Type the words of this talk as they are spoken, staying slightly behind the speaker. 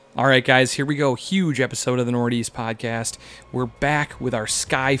All right, guys, here we go. Huge episode of the Northeast Podcast. We're back with our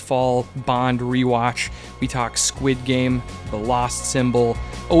Skyfall Bond rewatch. We talk Squid Game, The Lost Symbol,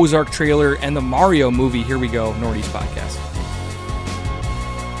 Ozark trailer, and the Mario movie. Here we go, Northeast Podcast.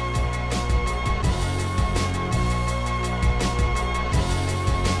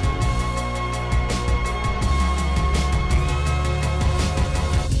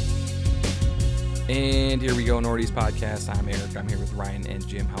 And here we go, Northeast Podcast. I'm Eric. I'm here with Ryan and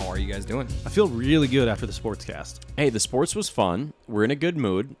Jim. How are you guys doing? I feel really good after the sportscast. Hey, the sports was fun. We're in a good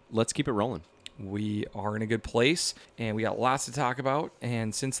mood. Let's keep it rolling. We are in a good place, and we got lots to talk about.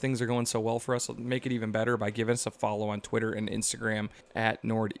 And since things are going so well for us, we'll make it even better by giving us a follow on Twitter and Instagram at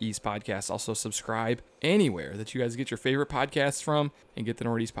Northeast Podcast. Also, subscribe anywhere that you guys get your favorite podcasts from and get the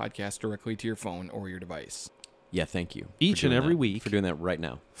Northeast Podcast directly to your phone or your device. Yeah, thank you. Each and every week. For doing that right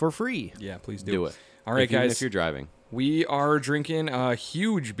now. For free. Yeah, please Do it. All right, Even guys. if you're driving. We are drinking a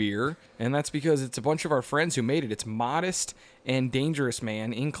huge beer, and that's because it's a bunch of our friends who made it. It's Modest and Dangerous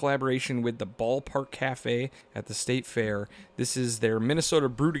Man in collaboration with the Ballpark Cafe at the State Fair. This is their Minnesota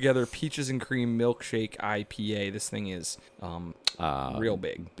Brew Together Peaches and Cream Milkshake IPA. This thing is real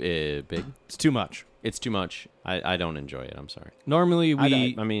big. Big. It's too much. It's too much. I don't enjoy it. I'm sorry. Normally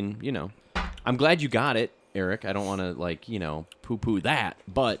we... I mean, I'm glad you got it, Eric. I don't want to, poo-poo that,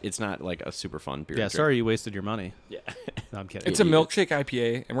 but it's not like a super fun beer. Yeah, to drink. sorry you wasted your money. Yeah. No, I'm kidding. It's a milkshake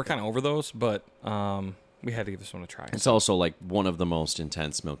IPA, and we're kind of over those, but we had to give this one a try. It's also like one of the most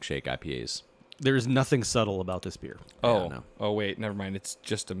intense milkshake IPAs. There's nothing subtle about this beer. Oh, no. Oh, wait, never mind. It's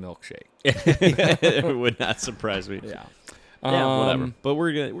just a milkshake. It would not surprise me. Yeah. Yeah, whatever. But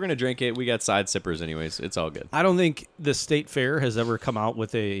we're gonna drink it. We got side sippers anyways. It's all good. I don't think the State Fair has ever come out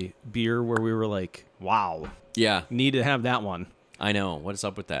with a beer where we were like, wow, Yeah, need to have that one. I know. What is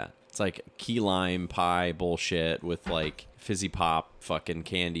up with that? It's like key lime pie bullshit with like fizzy pop fucking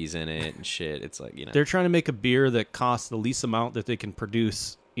candies in it and shit. It's like, They're trying to make a beer that costs the least amount that they can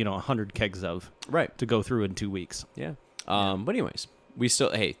produce, 100 kegs of right. to go through in 2 weeks. Yeah. But anyways,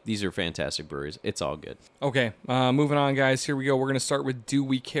 these are fantastic breweries. It's all good. Okay, moving on, guys. Here we go. We're going to start with Do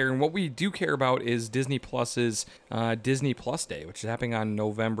We Care? And what we do care about is Disney Plus's Disney Plus Day, which is happening on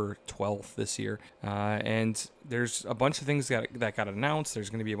November 12th this year. And there's a bunch of things that got announced. There's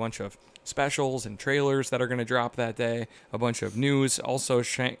going to be a bunch of specials and trailers that are going to drop that day, a bunch of news. Also,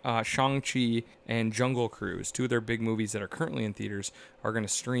 Shang-Chi and Jungle Cruise, two of their big movies that are currently in theaters, are going to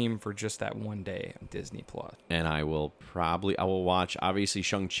stream for just that one day on Disney Plus. And I will watch, obviously,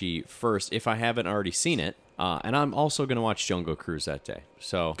 Shang-Chi first if I haven't already seen it. And I'm also going to watch Jungle Cruise that day.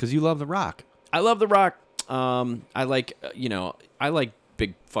 So Because you love The Rock. I love The Rock. I like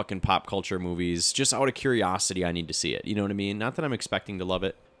big fucking pop culture movies. Just out of curiosity, I need to see it. You know what I mean? Not that I'm expecting to love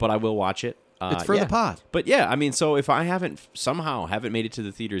it, but I will watch it. It's for the pod. But yeah, I mean, so if I haven't made it to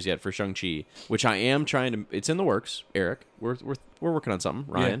the theaters yet for Shang-Chi, which I am trying to, it's in the works, Eric. We're working on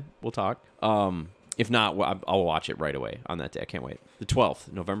something. Ryan, we'll talk. If not, I'll watch it right away on that day. I can't wait. The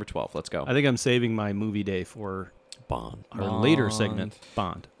 12th, November 12th. Let's go. I think I'm saving my movie day for Bond. our later segment,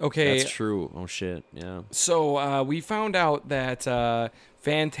 Bond. Okay. That's true. Oh, shit. Yeah. So we found out that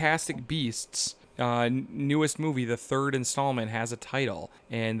Fantastic Beasts' newest movie, the third installment, has a title,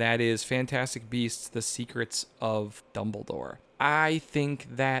 and that is Fantastic Beasts: The Secrets of Dumbledore. I think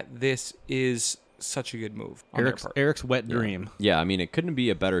that this is such a good move on their part. Eric's wet dream. Yeah, I mean, it couldn't be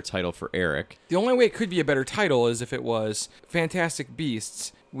a better title for Eric. The only way it could be a better title is if it was Fantastic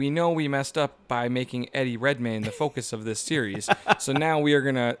Beasts. We know we messed up by making Eddie Redmayne the focus of this series, so now we are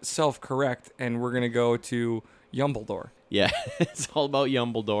going to self-correct, and we're going to go to Yumbledore. Yeah, it's all about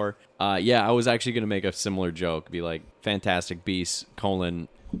Yumbledore. Yeah, I was actually going to make a similar joke. Be like, Fantastic Beasts, :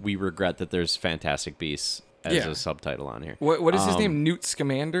 we regret that there's Fantastic Beasts as a subtitle on here. What is his name? Newt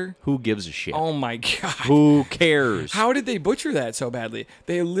Scamander? Who gives a shit? Oh my god. Who cares? How did they butcher that so badly?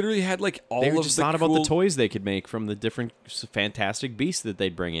 They literally had like all they of just the thought cool... about the toys they could make from the different Fantastic Beasts that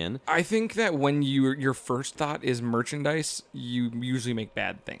they'd bring in. I think that when your first thought is merchandise, you usually make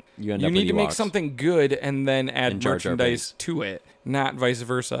bad things. You end You up need with to make Ewoks. something good and then add And Jar Jar merchandise Binks. to it, not vice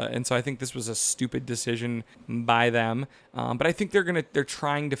versa. And so I think this was a stupid decision by them. But I think they're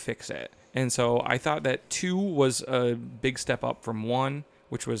trying to fix it. And so I thought that 2 was a big step up from 1,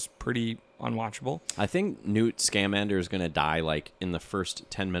 which was pretty unwatchable. I think Newt Scamander is going to die like in the first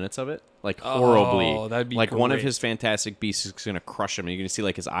 10 minutes of it. Like horribly. Oh, that'd be like one of great. his Fantastic Beasts is going to crush him. You're going to see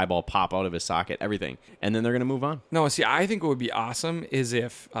like his eyeball pop out of his socket, everything. And then they're going to move on. No, see, I think what would be awesome is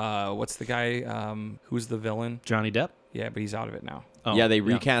if, what's the guy who's the villain? Johnny Depp? Yeah, but he's out of it now. Oh, Yeah, they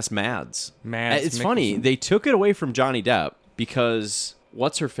recast Mads. Mads It's funny. Mikkelsen. They took it away from Johnny Depp because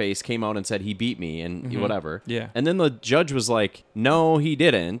what's her face came out and said he beat me and whatever. Yeah. And then the judge was like, no, he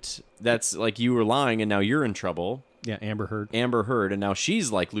didn't. That's like, you were lying and now you're in trouble. Yeah, Amber Heard. Amber Heard, and now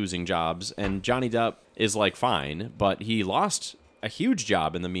she's like losing jobs, and Johnny Depp is like fine, but he lost a huge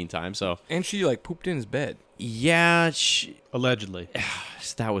job in the meantime. So And she like pooped in his bed. yeah, Allegedly.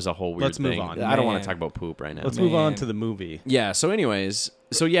 that was a whole weird Let's move thing. on. I don't want Man. to talk about poop right now. Let's move on Man. to the movie. Yeah. So, anyways,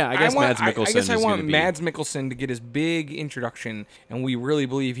 I guess Mads Mikkelsen. I guess I is want gonna be, Mads Mikkelsen to get his big introduction, and we really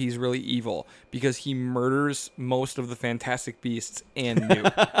believe he's really evil because he murders most of the Fantastic Beasts and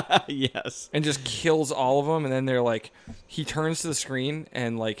Newt, yes. and just kills all of them. And then they're like, he turns to the screen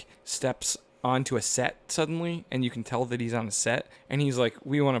and like steps onto a set suddenly, and you can tell that he's on a set, and he's like,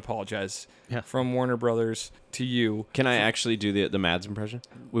 "We want to apologize from Warner Brothers to you." Can I actually do the Mads impression?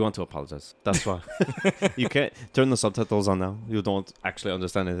 We want to apologize. That's why. You can't turn the subtitles on now. You don't actually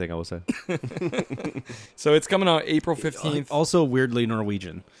understand anything I will say. So it's coming out April 15th. Also weirdly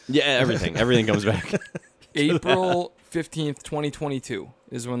Norwegian. Yeah, everything comes back. April 15th, 2022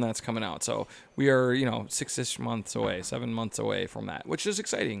 is when that's coming out. So we are, 6-ish months away, 7 months away from that, which is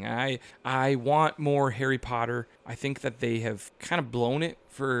exciting. I want more Harry Potter. I think that they have kind of blown it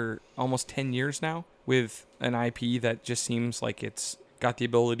for almost 10 years now with an IP that just seems like it's got the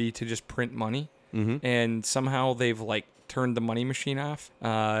ability to just print money. Mm-hmm. And somehow they've like turned the money machine off.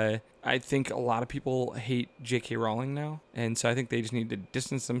 I think a lot of people hate J.K. Rowling now, and so I think they just need to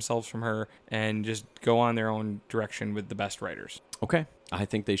distance themselves from her and just go on their own direction with the best writers. Okay. I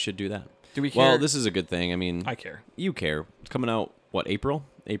think they should do that. Do we care? Well, this is a good thing. I mean, I care. you care. It's coming out, what, April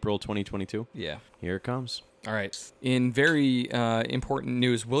 2022? Yeah. Here it comes. All right. In very important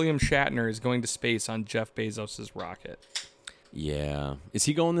news, William Shatner is going to space on Jeff Bezos' rocket. Yeah. Is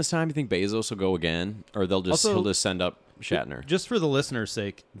he going this time? You think Bezos will go again? Or he'll just send up Shatner? Just for the listener's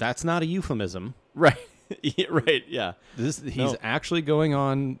sake, that's not a euphemism. Right. Yeah, right, yeah. He's actually going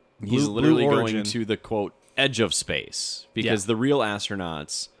on He's literally Blue going Origin. to the, quote, edge of space. Because the real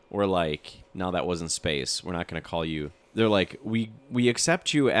astronauts were like, no, that wasn't space. We're not going to call you. They're like, we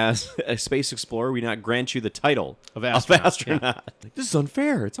accept you as a space explorer. We not grant you the title Of astronaut. astronaut. Like, this is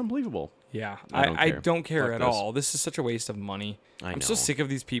unfair. It's unbelievable. Yeah, I don't I don't care Fuck at this. all. This is such a waste of money. I'm so know. sick of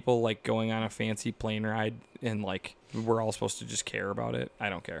these people like going on a fancy plane ride and like we're all supposed to just care about it. I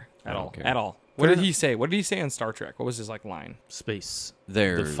don't care at all. care. At all. What did he say? What did he say on Star Trek? What was his like line? Space.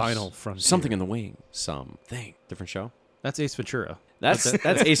 There's the final frontier. something in the wing. Something. Different show? That's Ace Ventura. That's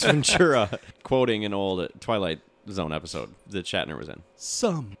Ace Ventura quoting an old Twilight Zone episode that Shatner was in.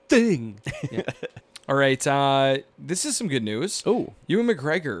 Something. All right, this is some good news. Oh. Ewan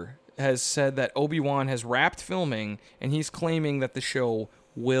McGregor has said that Obi-Wan has wrapped filming, and he's claiming that the show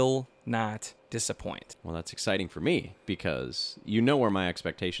will not disappoint. Well, that's exciting for me because you know where my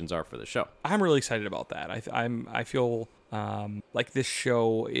expectations are for the show. I'm really excited about that. I feel like this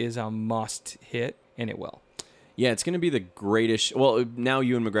show is a must hit, and it will. Yeah, it's going to be the greatest. Well, now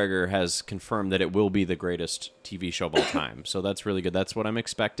Ewan McGregor has confirmed that it will be the greatest TV show of all time. So that's really good. That's what I'm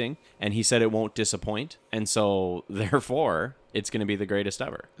expecting. And he said it won't disappoint. And so, therefore, it's going to be the greatest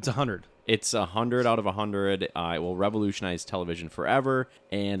ever. It's 100. It's 100 out of 100. It will revolutionize television forever.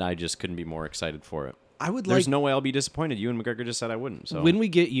 And I just couldn't be more excited for it. I would There's no way I'll be disappointed. Ewan McGregor just said I wouldn't. So When we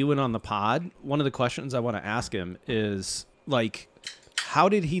get Ewan on the pod, one of the questions I want to ask him is, like, how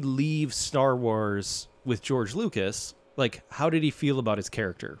did he leave Star Wars with George Lucas? Like, how did he feel about his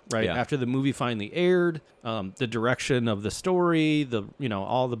character, right? Yeah. After the movie finally aired, the direction of the story,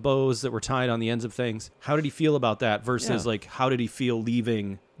 all the bows that were tied on the ends of things. How did he feel about that versus, like, how did he feel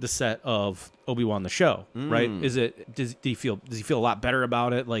leaving the set of Obi-Wan the show, right? Does he feel a lot better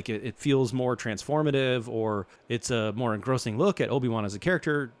about it? Like, it feels more transformative, or it's a more engrossing look at Obi-Wan as a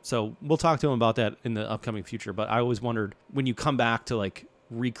character? So we'll talk to him about that in the upcoming future. But I always wondered, when you come back to, like,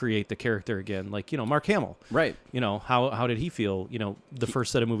 recreate the character again, like, Mark Hamill, right. How did he feel, the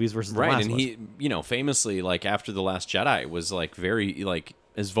first set of movies versus the Right, last and one? he, famously, like, after The Last Jedi was, like, very, like,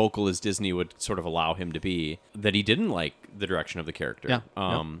 as vocal as Disney would sort of allow him to be, that he didn't like the direction of the character. Yeah.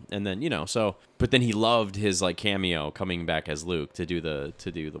 And then, but then he loved his, like, cameo coming back as Luke to do the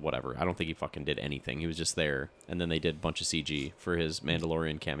whatever. I don't think he fucking did anything. He was just there. And then they did a bunch of CG for his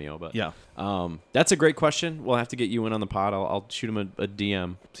Mandalorian cameo. But Yeah. that's a great question. We'll have to get you in on the pod. I'll shoot him a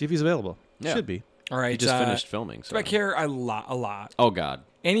DM. See if he's available. Yeah. Should be. All right. He just finished filming. So. Do I care a lot? Oh, God.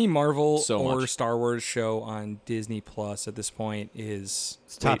 Any Marvel So or much. Star Wars show on Disney Plus at this point is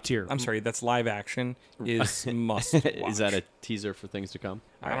It's top tier. I'm sorry, that's live action is must watch. Is that a teaser for things to come?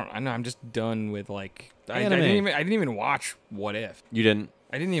 I know. I'm just done with like I Anime. didn't even watch What If. You didn't?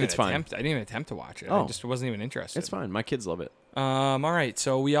 I didn't even It's fine. attempt. I didn't even attempt to watch it. Oh. I just wasn't even interested. It's fine. My kids love it. All right,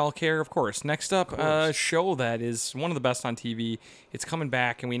 so we all care, of course. Next up, a show that is one of the best on TV. It's coming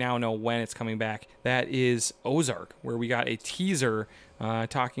back, and we now know when it's coming back. That is Ozark, where we got a teaser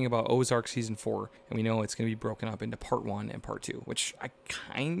talking about Ozark Season 4, and we know it's going to be broken up into Part 1 and Part 2, which I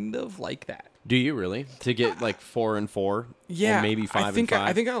kind of like that. Do you really? To get like 4 and 4? Yeah, or maybe 5 and 5?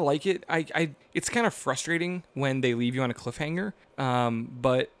 I think I like it. It's kind of frustrating when they leave you on a cliffhanger,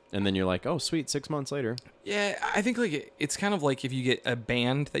 but... And then you're like, oh, sweet, 6 months later. Yeah, I think like it's kind of like if you get a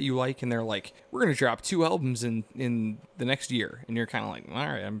band that you like and they're like, we're gonna drop 2 albums in the next year, and you're kind of like, all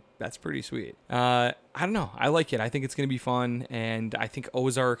right, that's pretty sweet. I don't know, I like it. I think it's gonna be fun, and I think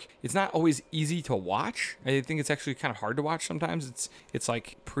Ozark. It's not always easy to watch. I think it's actually kind of hard to watch sometimes. It's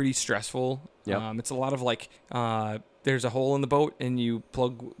like pretty stressful. Yep. It's a lot of like. There's a hole in the boat and you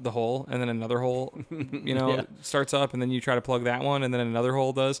plug the hole and then another hole, Yeah. starts up and then you try to plug that one and then another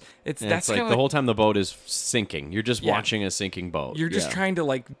hole does. That's like kinda the whole time the boat is sinking. You're just Yeah. watching a sinking boat. You're just Yeah. trying to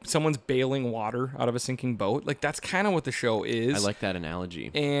like someone's bailing water out of a sinking boat. Like that's kind of what the show is. I like that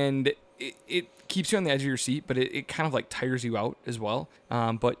analogy. And it keeps you on the edge of your seat, but it kind of like tires you out as well.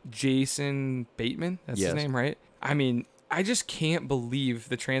 But Jason Bateman, that's Yes. his name, right? I mean, I just can't believe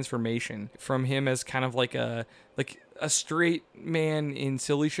the transformation from him as kind of like a straight man in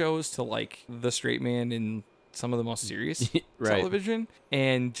silly shows to like the straight man in some of the most serious Right. television,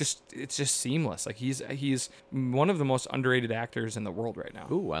 and it's just seamless. Like he's one of the most underrated actors in the world right now.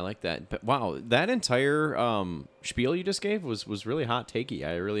 Ooh, I like that. But wow, that entire spiel you just gave was really hot takey.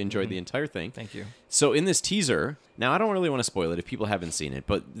 I really enjoyed the entire thing. Thank you. So in this teaser, now I don't really want to spoil it if people haven't seen it,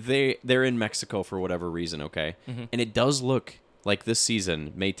 but they're in Mexico for whatever reason, okay? And it does look like this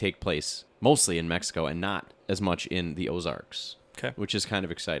season may take place mostly in Mexico and not as much in the Ozarks. Okay. Which is kind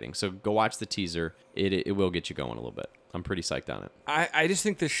of exciting. So go watch the teaser. It will get you going a little bit. I'm pretty psyched on it. I just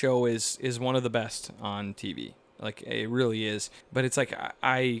think this show is one of the best on TV. Like it really is. But it's like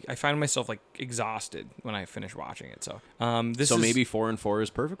I find myself like exhausted when I finish watching it. So Maybe 4 and 4 is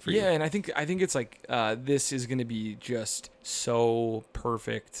perfect for you. Yeah, and I think it's like this is gonna be just so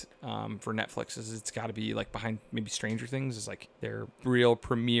perfect for Netflix. It's got to be like behind maybe Stranger Things is like their real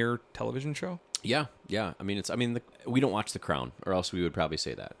premiere television show. Yeah. I mean, we don't watch The Crown, or else we would probably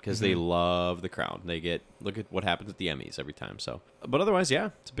say that because they love The Crown. Look at what happens at the Emmys every time. So, but otherwise, yeah,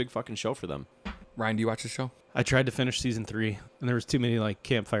 it's a big fucking show for them. Ryan, do you watch the show? I tried to finish season 3, and there was too many like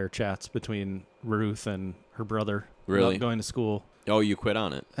campfire chats between Ruth and her brother. Really? About going to school. Oh, you quit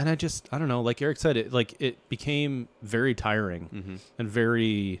on it. And I don't know, like Eric said, it became very tiring and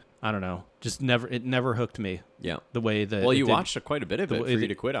very, I don't know, it never hooked me. Yeah. The way that Well, you watched quite a bit of it for way you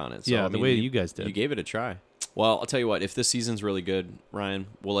to quit on it. So, yeah, I the mean, way you guys did. You gave it a try. Well, I'll tell you what, if this season's really good, Ryan,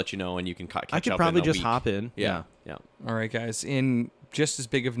 we'll let you know and you can catch up. I could probably in a just week. hop in. Yeah. All right, guys. In just as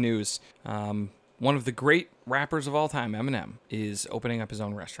big of news, one of the great rappers of all time, Eminem, is opening up his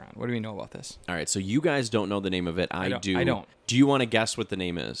own restaurant. What do we know about this? All right, so you guys don't know the name of it. I do. I don't. Do you want to guess what the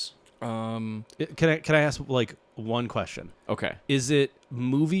name is? Can I ask like one question? Okay. Is it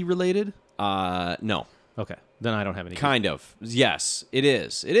movie related? No. Okay, then I don't have any. Kind of. Yes, it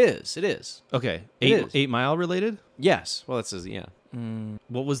is. It is. Okay, It is. 8 Mile related. Yes. Well, that says yeah.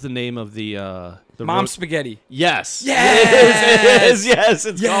 What was the name of the Mom Spaghetti. Yes. Yes! It is. Yes.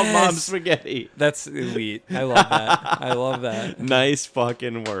 It's called Yes! Mom Spaghetti. That's elite. I love that. I love that. Nice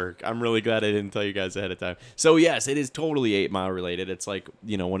fucking work. I'm really glad I didn't tell you guys ahead of time. So yes, it is totally 8 Mile related. It's like,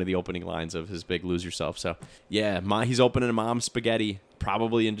 one of the opening lines of his big Lose Yourself. So yeah, he's opening a Mom Spaghetti,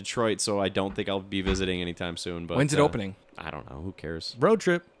 probably in Detroit. So I don't think I'll be visiting anytime soon. But When's it opening? I don't know. Who cares? road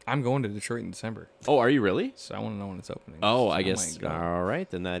trip? I'm going to Detroit in December, Oh, are you really? so I want to know when it's opening. Oh, I might guess. go. All right,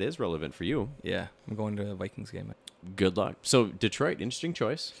 then that is relevant for you. Yeah, I'm going to a Vikings game. Good luck. So Detroit, interesting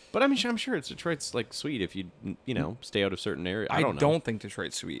choice. But I mean, I'm sure Detroit's like sweet if you stay out of certain areas. I don't know. think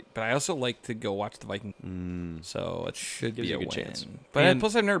Detroit's sweet, but I also like to go watch the Vikings. So it should Gives be you a a good win. chance. But And-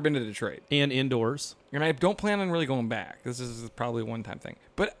 plus, I've never been to Detroit, And indoors. and I don't plan on really going back. This is probably a one-time thing.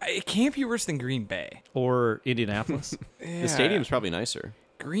 But it can't be worse than Green Bay. Or Indianapolis. Yeah. The stadium's probably nicer.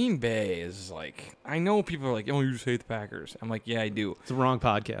 Green Bay is like, I know people are like, oh, you just hate the Packers. I'm like, yeah, I do. It's the wrong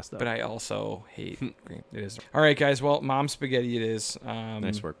podcast, though. But I also hate Green. It is. All right, guys. Well, Mom Spaghetti it is.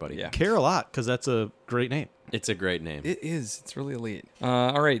 Nice work, buddy. Yeah. care a lot because that's a great name. It's a great name. It is. It's really elite.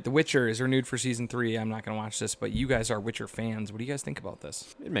 All right. The Witcher is renewed for season 3. I'm not going to watch this, but you guys are Witcher fans. What do you guys think about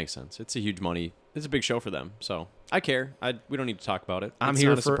this? It makes sense. It's a huge money. It's a big show for them. So I care. We don't need to talk about it. I'm It's here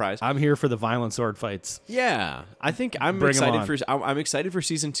not a for surprise. I'm here for the violent sword fights. Yeah, I think I'm Bring 'em excited on. for. I'm excited for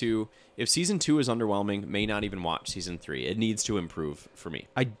season 2. If season 2 is underwhelming, may not even watch season 3. It needs to improve for me.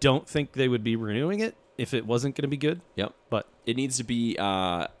 I don't think they would be renewing it if it wasn't going to be good. Yep. But It needs to be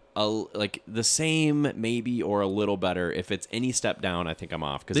like the same maybe or a little better. If it's any step down, I think I'm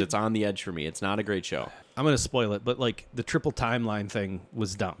off because it's on the edge for me. It's not a great show. I'm gonna spoil it, but like the triple timeline thing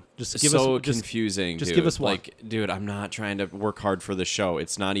was dumb. Just give so us confusing. Just dude. give us one. Like, dude, I'm not trying to work hard for the show.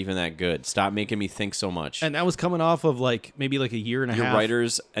 It's not even that good. Stop making me think so much. And that was coming off of like maybe like a year and a Your half.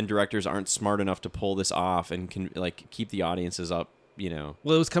 writers and directors aren't smart enough to pull this off and can like keep the audiences up. Well,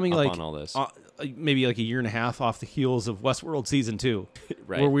 it was coming up like on all this. Maybe like a year and a half off the heels of Westworld season 2,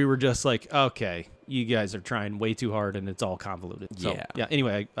 Right. where we were just like, okay, you guys are trying way too hard and it's all convoluted. So, Yeah.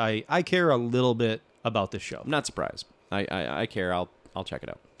 Anyway, I care a little bit about this show. I'm not surprised. I care. I'll check it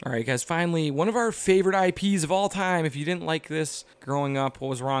out. All right, guys, finally, one of our favorite IPs of all time. If you didn't like this growing up, what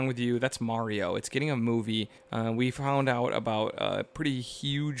was wrong with you? That's Mario. It's getting a movie. We found out about a pretty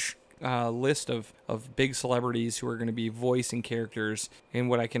huge list of big celebrities who are going to be voicing characters in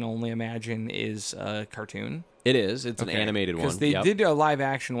what I can only imagine is a cartoon. It is. It's an animated one. Because they did a live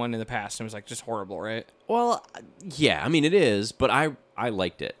action one in the past, and it was like just horrible, right? Well, yeah. I mean, it is, but I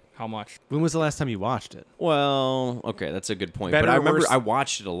liked it. How much? When was the last time you watched it? Well, okay, that's a good point. Better but I or remember worse? I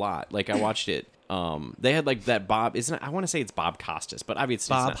watched it a lot. Like I watched it. They had like that Bob. Isn't it, I want to say it's Bob Costas, but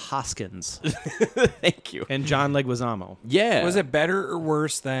obviously Bob it's Hoskins not. Thank you. and John Leguizamo. Yeah. Was it better or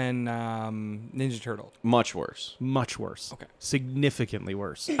worse than Ninja Turtle? much worse? Much worse. Okay. Significantly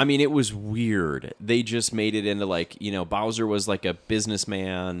worse. I mean, it was weird. They just made it into like, Bowser was like a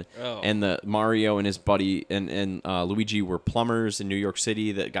businessman, and the Mario and his buddy and Luigi were plumbers in New York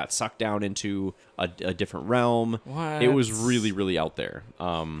City that got sucked down into a different realm. What? It was really, really out there.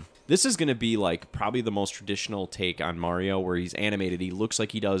 This is going to be like probably the most traditional take on Mario, where he's animated. He looks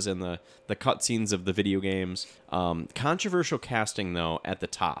like he does in the cutscenes of the video games. Controversial casting though at the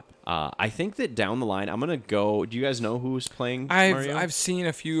top. I think that down the line, I'm gonna go. Do you guys know who's playing Mario? I've seen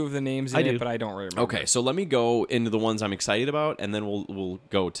a few of the names in it, but I don't really remember. Okay, so let me go into the ones I'm excited about, and then we'll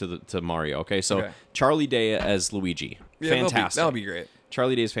go to Mario. Okay, so Okay. Charlie Day as Luigi, fantastic. That'll be great.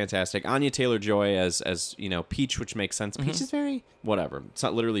 Charlie Day is fantastic. Anya Taylor-Joy as Peach, which makes sense. Peach is very whatever. It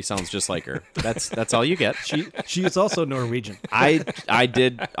literally sounds just like her. That's all you get. She is also Norwegian. I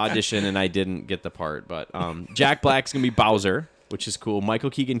did audition and I didn't get the part, but Jack Black's gonna be Bowser, which is cool. Michael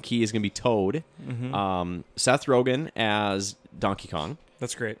Keegan Key is gonna be Toad. Seth Rogen as Donkey Kong,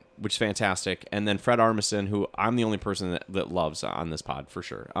 That's great. which is fantastic. And then Fred Armisen, who I'm the only person that loves on this pod for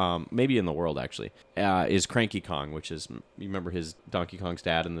sure, maybe in the world actually, is Cranky Kong, which is, you remember his Donkey Kong's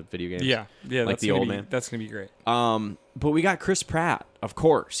dad in the video games? Yeah, like that's the gonna old be, man. That's gonna be great. But we got Chris Pratt, of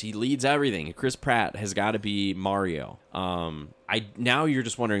course. He leads everything. Chris Pratt has got to be Mario. Now you're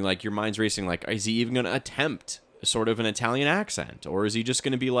just wondering, like, your mind's racing, like, is he even going to attempt sort of an Italian accent, or is he just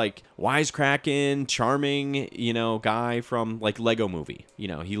going to be like wisecracking, charming, guy from like Lego Movie?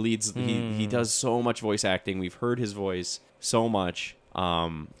 He leads. He does so much voice acting. We've heard his voice so much.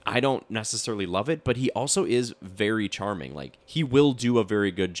 I don't necessarily love it, but he also is very charming. Like, he will do a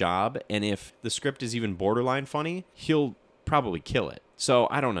very good job, and if the script is even borderline funny, he'll probably kill it. So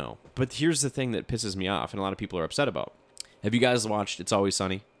I don't know. But here's the thing that pisses me off, and a lot of people are upset about. Have you guys watched It's Always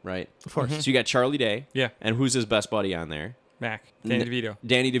Sunny? Right? Of course. So you got Charlie Day. Yeah. And who's his best buddy on there? Danny DeVito.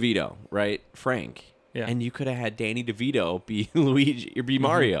 Danny DeVito, right? Frank. Yeah. And you could have had Danny DeVito be Luigi or be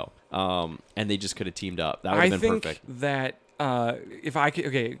Mario. And they just could have teamed up. That would have been perfect. That if I could,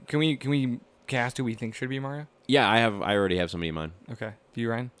 okay, can we cast who we think should be Mario? Yeah, I already have somebody in mind. Okay. Do you,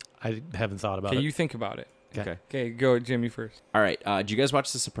 Ryan? I haven't thought about Okay, it. you think about it. Okay. Okay, go Jimmy first. All right. Do you guys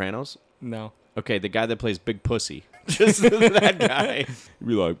watch The Sopranos? No. Okay, the guy that plays Big Pussy. Just that guy. You'd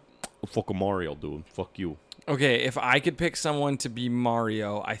be like, fuck a Mario, dude. Fuck you. Okay, if I could pick someone to be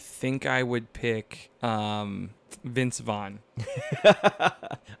Mario, I think I would pick Vince Vaughn.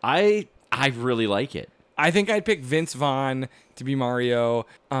 I really like it. I think I'd pick Vince Vaughn to be Mario.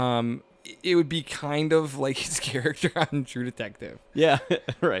 It would be kind of like his character on True Detective. Yeah,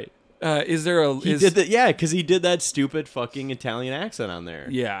 right. Is there a? He did that, yeah, because he did that stupid fucking Italian accent on there.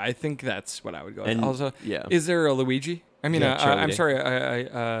 Yeah, I think that's what I would go. And- with. Also, yeah. Is there a Luigi? I mean, Yeah, Charlie I'm Day. sorry,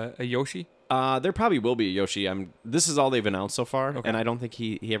 a Yoshi. There probably will be a Yoshi. This is all they've announced so far, Okay. and I don't think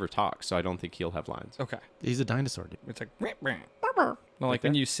he ever talks, so I don't think he'll have lines. Okay, He's a dinosaur, dude. it's like. No, like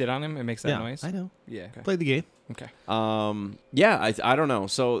when that? you sit on him, it makes that Yeah, noise. I know. Yeah. Okay. Play the game. Okay. Yeah, I don't know.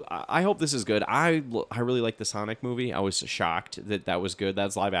 So I hope this is good. I really like the Sonic movie. I was shocked that was good.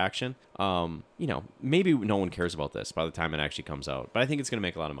 That's live action. Maybe no one cares about this by the time it actually comes out, but I think it's gonna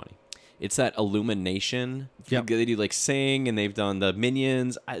make a lot of money. It's that Illumination. Yep. They do like Sing, and they've done the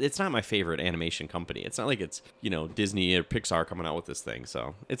Minions. It's not my favorite animation company. It's not like it's Disney or Pixar coming out with this thing.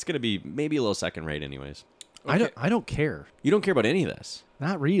 So it's gonna be maybe a little second rate, anyways. I don't care. You don't care about any of this.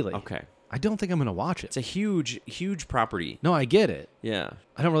 Not really. Okay. I don't think I'm going to watch it. It's a huge property. No, I get it. Yeah.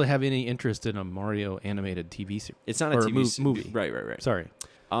 I don't really have any interest in a Mario animated TV series. It's not a or TV movie. Right. Sorry.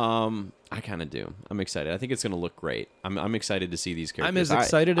 I kind of do. I'm excited. I think it's going to look great. I'm excited to see these characters. I'm as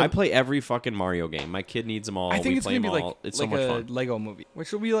excited. I play every fucking Mario game. My kid needs them all. I think we it's play gonna them be all. like It's like so much a fun. Lego movie,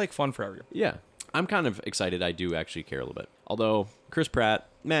 which will be like fun for everyone. Yeah. I'm kind of excited. I do actually care a little bit. Although Chris Pratt,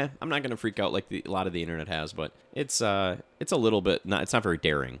 I'm not going to freak out like a lot of the internet has, but it's a little bit it's not very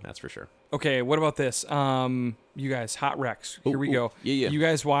daring, that's for sure. Okay, what about this? You guys, Hot Rex. Here we go. Yeah. You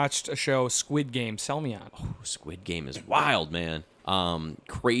guys watched a show, Squid Game. Sell me on. Ooh, Squid Game is wild, man.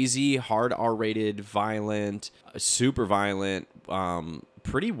 Crazy, hard R-rated, violent, super violent,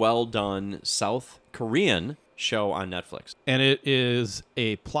 pretty well done South Korean show on Netflix. And it is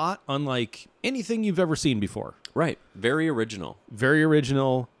a plot unlike anything you've ever seen before. Right. Very original. Very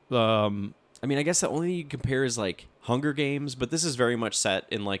original. I mean, I guess the only thing you compare is like Hunger Games, but this is very much set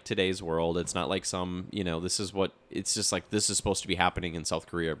in like today's world. It's not like some, it's just like this is supposed to be happening in South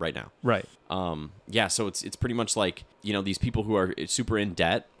Korea right now. Right. Yeah, so it's pretty much like, these people who are super in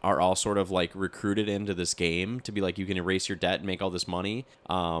debt are all sort of like recruited into this game to be like, you can erase your debt and make all this money.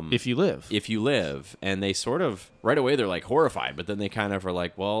 If you live. And they sort of, right away, they're like horrified, but then they kind of are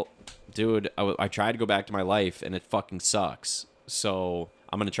like, well, dude, I tried to go back to my life and it fucking sucks. So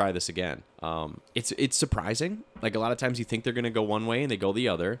I'm going to try this again. It's surprising. Like a lot of times you think they're going to go one way and they go the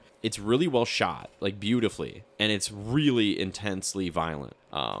other. It's really well shot, like beautifully. And it's really intensely violent.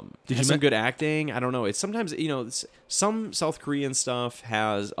 Did you some good acting? I don't know. It's sometimes, some South Korean stuff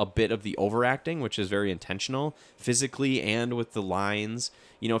has a bit of the overacting, which is very intentional physically and with the lines.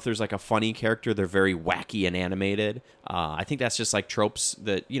 If there's like a funny character, they're very wacky and animated. I think that's just like tropes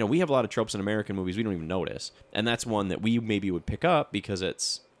that, we have a lot of tropes in American movies we don't even notice. And that's one that we maybe would pick up because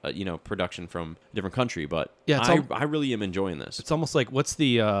it's, production from a different country. But yeah, I really am enjoying this. It's almost like, what's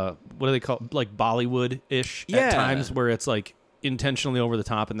the, what do they call it? Like Bollywood-ish at times where it's like intentionally over the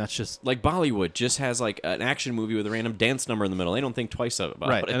top, and that's just like Bollywood just has like an action movie with a random dance number in the middle. They don't think twice about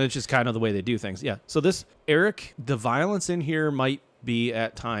right, it. And it's just kind of the way they do things. Yeah. So this, Eric, the violence in here might be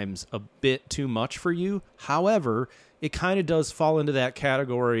at times a bit too much for you. However, it kind of does fall into that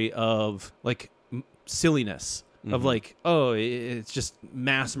category of like silliness. Of like, oh, it's just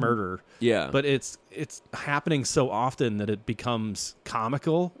mass murder. Yeah. But it's happening so often that it becomes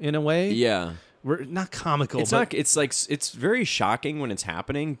comical in a way. Yeah. We're not comical. It's not. It's like it's very shocking when it's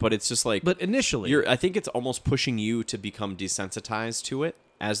happening, but it's just like. But initially, I think it's almost pushing you to become desensitized to it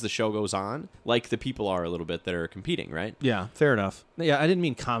as the show goes on, like the people are a little bit that are competing, right? Yeah, fair enough. Yeah, I didn't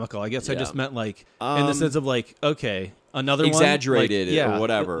mean comical. I guess I just meant like in the sense of like, okay, another exaggerated one, like, or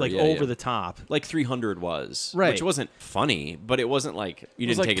whatever, like over the top, like 300 was, right? Which wasn't funny, but it wasn't like you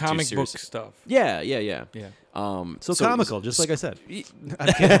didn't take it too seriously. Comic book stuff. Yeah. So comical, just like I said.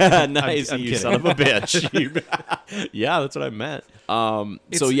 Nice, you son of a bitch. Yeah, that's what I meant.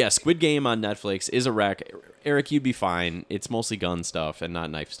 Squid Game on Netflix is a wreck. Eric, you'd be fine. It's mostly gun stuff and not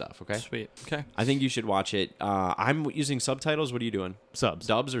knife stuff, okay? Sweet. Okay. I think you should watch it. I'm using subtitles. What are you doing? Subs.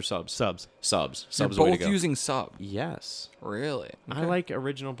 Dubs or subs? Subs. Subs. You're Subs. Way to both go. using sub. Yes. Really? I like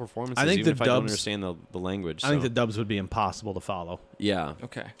original performances, I think even the if I don't dubs- understand the language. I think the dubs would be impossible to follow. Yeah.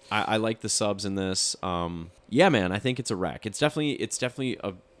 Okay. I like the subs in this. Yeah, man. I think it's a wreck. It's definitely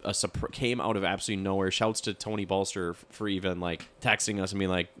a came out of absolutely nowhere. Shouts to Tony Bolster for even like texting us and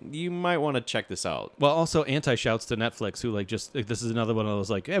being like, you might want to check this out. Well, also anti-shouts to Netflix, who like just this is another one of those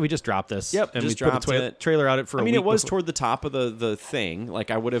like, yeah, we just dropped this. Yep, and just we put dropped a it. trailer out it for. I a mean, week it was before. toward the top of the thing.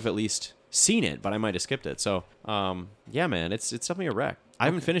 Like I would have at least seen it, but I might have skipped it. So, yeah, man, it's definitely a wreck. I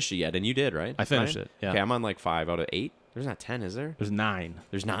haven't finished it yet, and you did, right? I finished Ryan? it. Yeah. Okay, I'm on like 5 out of 8. There's not 10, is there? There's 9.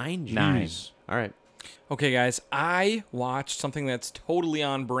 There's 9. Nine. Jeez. All right. Okay, guys, I watched something that's totally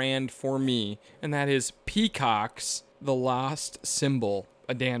on brand for me, and that is Peacock's The Lost Symbol,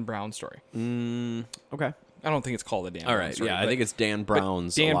 a Dan Brown story. Okay. I don't think it's called a Dan All Brown right. story. Yeah, I think it's Dan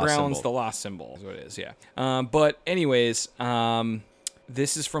Brown's Dan Lost Brown's Symbol. The Lost Symbol is what it is, yeah. But anyways,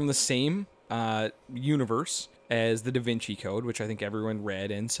 this is from the same universe as the Da Vinci Code, which I think everyone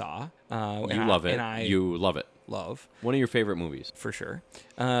read and saw. You love it. And I You love it. love. One of your favorite movies. For sure.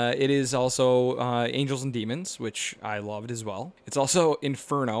 It is also Angels and Demons, which I loved as well. It's also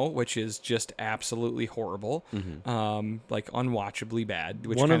Inferno, which is just absolutely horrible, like unwatchably bad.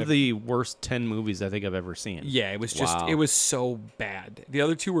 Which One of the worst 10 movies I think I've ever seen. Yeah, it was just Wow. it was so bad. The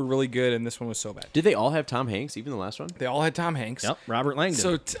other two were really good, and this one was so bad. Did they all have Tom Hanks, even the last one? They all had Tom Hanks. Yep. Robert Langdon.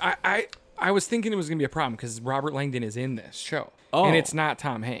 So I was thinking it was gonna be a problem because Robert Langdon is in this show, Oh. and it's not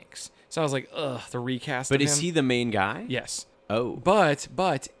Tom Hanks. So I was like, ugh, the recast. But of is him? he the main guy? Yes. Oh, but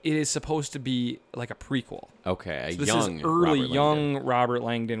it is supposed to be like a prequel. okay, a So this young is early Robert young Langdon. Robert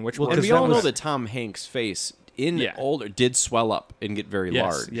Langdon, which Well, works And we that all know was- that Tom Hanks' face in Yeah. older did swell up and get very Yes,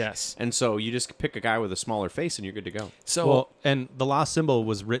 large. yes. And so you just pick a guy with a smaller face and you're good to go. So Well, and the Lost Symbol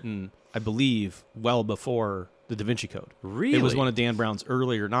was written, I believe, well before the Da Vinci Code. It was Really? one of Dan Brown's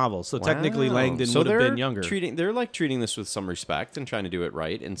earlier novels. So technically, Wow. Langdon So would have they're been younger. They're like treating this with some respect and trying to do it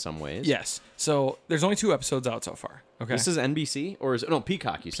right in some ways. yes, so there's only 2 episodes out so far. Okay, This is NBC or is it no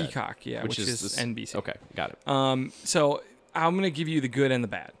Peacock? You said Peacock, yeah, which is this- NBC. Okay, got it. So I'm gonna give you the good and the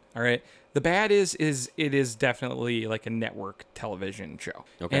bad. All right. The bad is it is definitely like a network television show.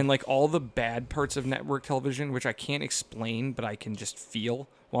 Okay. And like all the bad parts of network television, which I can't explain, but I can just feel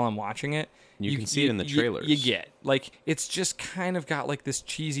while I'm watching it. You can see it in the trailers. You get like it's just kind of got like this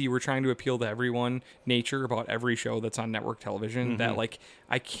cheesy. We're trying to appeal to everyone nature about every show that's on network television Mm-hmm. that like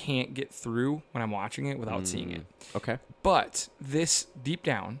I can't get through when I'm watching it without seeing it. Okay. But this deep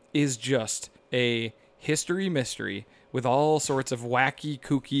down is just a history mystery with all sorts of wacky,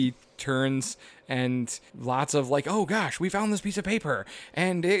 kooky turns and lots of like, oh gosh, we found this piece of paper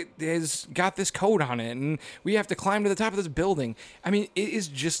and it has got this code on it and we have to climb to the top of this building. I mean, it is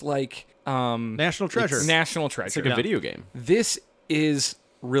just like National Treasure. National Treasure. It's like a video game. This is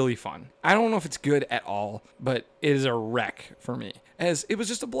really fun. I don't know if it's good at all, but it is a wreck for me. As it was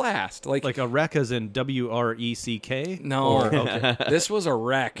just a blast. Like Like a wreck as in WRECK? no, Or- okay. this was a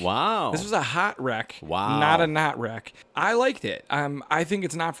wreck. Wow. This was a hot wreck. Wow. Not a not wreck. I liked it. I think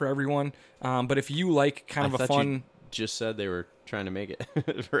it's not for everyone. But if you like kind of I a thought fun, you just said they were trying to make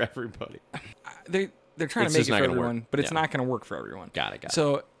it for everybody. they're trying It's to make just it not for gonna work. everyone, but it's Yeah. not going to work for everyone. Got it.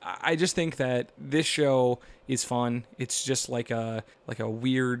 So I just think that this show is fun. It's just like a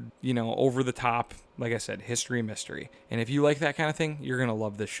weird, over the top, like I said, history mystery. And if you like that kind of thing, you're gonna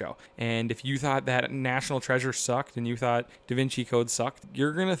love this show. And if you thought that National Treasure sucked and you thought Da Vinci Code sucked,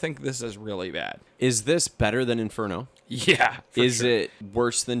 you're gonna think this is really bad. Is this better than Inferno? Yeah. Is sure. it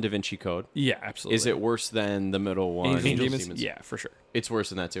worse than Da Vinci Code? Yeah, absolutely. Is it worse than the middle one? Angels and Angels, Demons? Yeah, for sure. It's worse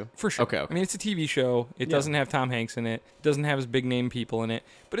than that too? For sure. Okay. I mean, it's a TV show. It doesn't have Tom Hanks in it. Doesn't have his big name people in it.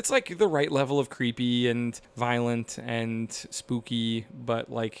 But it's like the right level of creepy and violent and spooky.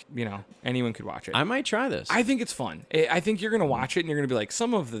 But like, anyone could watch it. I might try this. I think it's fun. I think you're going to watch it and you're going to be like,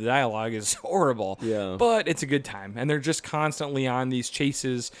 some of the dialogue is horrible. Yeah. But it's a good time. And they're just constantly on these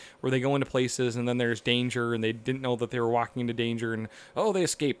chases where they go into places and then there's danger and they didn't know that they were walking into danger and, they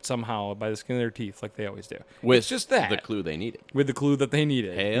escaped somehow by the skin of their teeth like they always do. With it's just that. the clue they needed. With the clue that they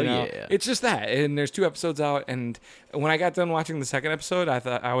needed. Hell yeah. It's just that. And there's 2 episodes out. And when I got done watching the second episode,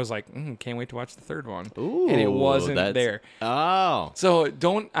 I was like, can't wait to watch the third one. Ooh, and it wasn't that's- there. Oh. So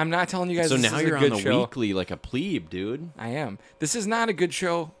I'm not telling you guys So this now is you're a on good the show. weekly like a plebe, dude. I am. This is not a good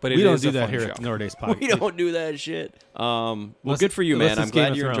show, but We it don't is do a that fun here show. at the Nordays podcast. We don't do that shit. Well, Unless- good for you, unless man. I'm it's Game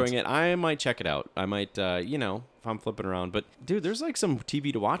glad of you're Thrones. enjoying it. I might check it out. I might, if I'm flipping around. But dude, there's like some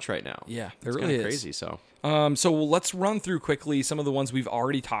TV to watch right now. Yeah, there it's really kinda is. crazy. So So let's run through quickly some of the ones we've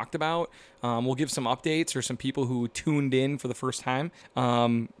already talked about. We'll give some updates or some people who tuned in for the first time.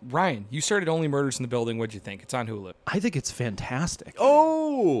 Ryan, you started Only Murders in the Building. What'd you think? It's on Hulu. I think it's fantastic.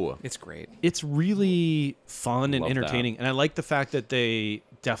 oh, It's great. It's really fun and Love that. entertaining. And I like the fact that they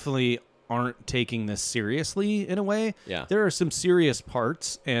definitely aren't taking this seriously in a way. Yeah. There are some serious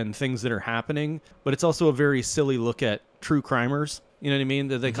parts and things that are happening, but it's also a very silly look at true crimers. You know what I mean?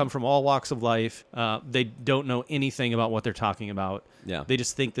 That they come from all walks of life. They don't know anything about what they're talking about. Yeah. They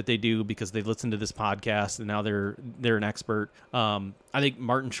just think that they do because they listened to this podcast and now they're an expert. I think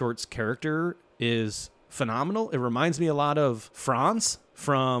Martin Short's character is phenomenal. It reminds me a lot of Franz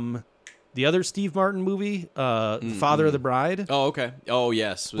from the other Steve Martin movie, The Father of the Bride, oh, okay. Oh,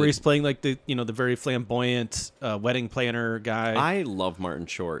 yes. where he's playing like the very flamboyant wedding planner guy. I love Martin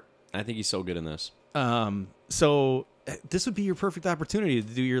Short. I think he's so good in this. So this would be your perfect opportunity to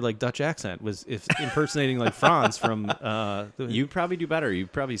do your like Dutch accent, was if impersonating like Franz from. You probably do better.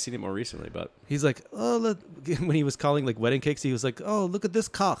 You've probably seen it more recently, but He's like, oh, look, when he was calling like wedding cakes, he was like, oh, look at this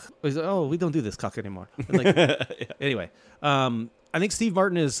cock. He's like, oh, we don't do this cock anymore. And, like, Anyway, I think Steve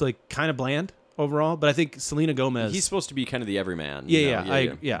Martin is like kind of bland overall, but I think Selena Gomez. he's supposed to be kind of the everyman.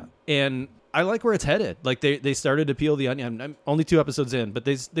 Yeah. And I like where it's headed. Like they started to peel the onion. I'm only 2 episodes in, but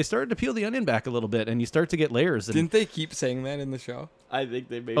they started to peel the onion back a little bit, and you start to get layers. And, Didn't they keep saying that in the show? I think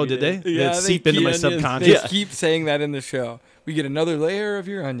they maybe oh, did they? Did Yeah, it they seep into my keep- subconscious? They keep saying that in the show. We get another layer of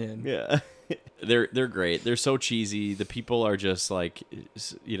your onion. Yeah. They're great. They're so cheesy. The people are just like,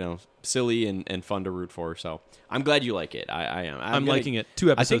 silly and fun to root for. So I'm glad you like it. I am. I'm liking it.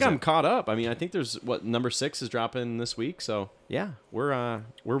 2 episodes I think I'm in. caught up. I mean, I think there's number 6 is dropping this week. So yeah, we're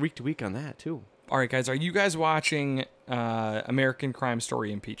week to week on that too. All right, guys, are you guys watching American Crime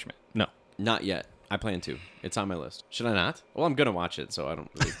Story Impeachment? No. Not yet. I plan to. It's on my list. Should I not? Well, I'm gonna watch it, so I don't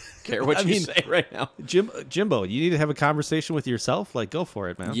really care what you say right now. Jimbo, you need to have a conversation with yourself. Like, go for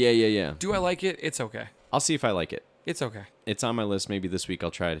it, man. Yeah. Do I like it? It's okay. I'll see if I like it. It's okay. It's on my list. Maybe this week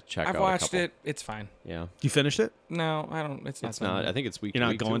I'll try to check out I've watched a couple. it. It's fine. Yeah. You finished it? No, I don't. It's not. It's not. I think it's week You're to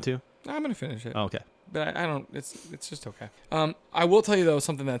not week going too. to? I'm gonna finish it. Oh, okay. But I don't. It's just okay. I will tell you though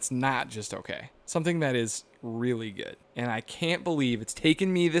something that's not just okay. Something that is really good, and I can't believe it's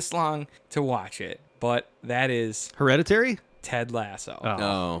taken me this long to watch it. But that is Hereditary? Ted Lasso.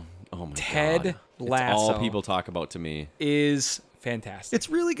 Oh my Ted god. Lasso. It's all people talk about to me. Is fantastic. It's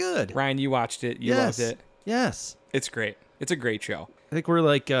really good. Ryan, you watched it. You Yes. loved it. Yes. It's great. It's a great show. I think we're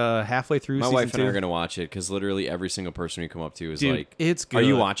like halfway through My season wife and I 2. are going to watch it because literally every single person we come up to is Dude, like, it's Are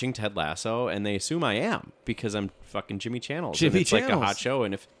you good. watching Ted Lasso? And they assume I am because I'm fucking Jimmy Channels. Jimmy and it's like a Channels. hot show.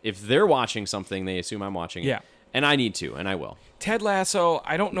 And if they're watching something, they assume I'm watching it. Yeah. And I need to, and I will. Ted Lasso,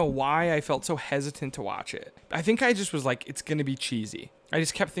 I don't know why I felt so hesitant to watch it. I think I just was like, it's going to be cheesy. I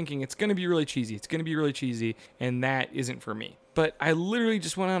just kept thinking, it's going to be really cheesy. It's going to be really cheesy. And that isn't for me. But I literally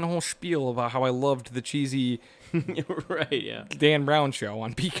just went on a whole spiel about how I loved the cheesy Right, yeah. Dan Brown show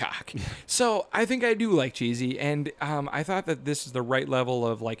on Peacock. So I think I do like cheesy. And I thought that this is the right level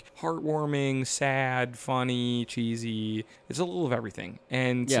of like heartwarming, sad, funny, cheesy. It's a little of everything.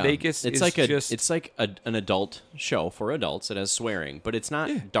 And Sudeikis it's is like just... it's like an adult show for adults. It has swearing, but it's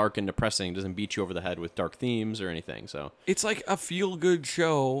not dark and depressing. It doesn't beat you over the head with dark themes or anything. So It's like a feel-good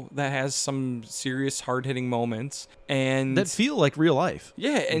show that has some serious, hard-hitting moments, and that feel like real life.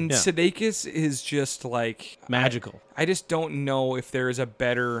 and Yeah. Sudeikis is just like Magical. I just don't know if there is a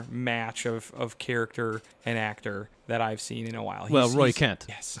better match of character and actor that I've seen in a while. Well, Roy Kent.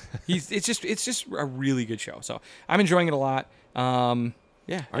 Yes, it's just a really good show. So I'm enjoying it a lot. Yeah,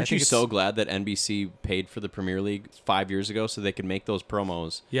 I aren't think you it's- so glad that NBC paid for the Premier League 5 years ago so they could make those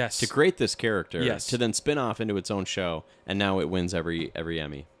promos? Yes. To create this character. Yes. To then spin off into its own show, and now it wins every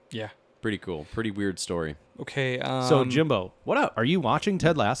Emmy. Yeah. Pretty cool. Pretty weird story. Okay. So, Jimbo, What up? are you watching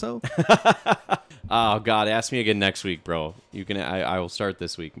Ted Lasso? Oh God, ask me again next week, bro. You can. I will start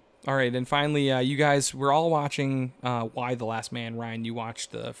this week. All right, and finally, you guys, we're all watching Why the Last Man. Ryan, you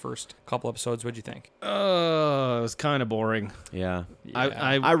watched the first couple episodes. What'd you think? It was kind of boring. Yeah.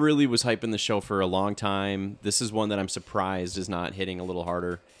 I I really was hyping the show for a long time. This is one that I'm surprised is not hitting a little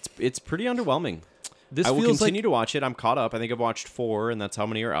harder. It's pretty underwhelming. this I will feels continue like to watch it. I'm caught up. I think I've watched 4, and that's how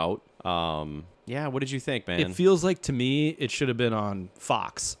many are out. Yeah. What did you think, man? it feels like to me it should have been on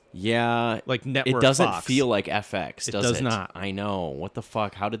Fox. Yeah. Like network It doesn't Fox. feel like FX, It does does it? not. I know. What the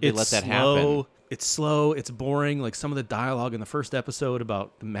fuck? How did they let that slow. happen? It's slow. It's boring. Like some of the dialogue in the first episode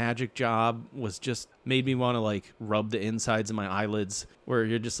about the magic job was just made me want to like rub the insides of my eyelids. Where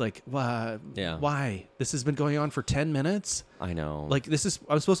you're just like, why? Yeah. Why? This has been going on for 10 minutes. I know. Like this is.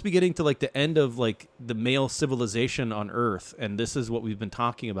 I'm supposed to be getting to like the end of like the male civilization on Earth, and this is what we've been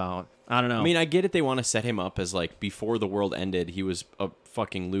talking about. I don't know. I mean, I get it. They want to set him up as like before the world ended, he was a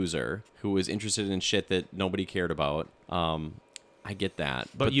fucking loser who was interested in shit that nobody cared about. I get that,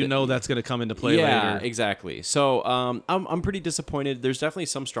 but you know that's going to come into play yeah, later. exactly. So I'm pretty disappointed. There's definitely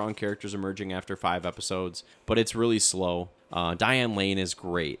some strong characters emerging after 5 episodes, but it's really slow. Diane Lane is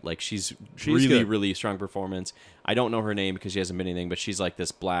great. Like she's really, good. really strong performance. I don't know her name because she hasn't been anything, but she's like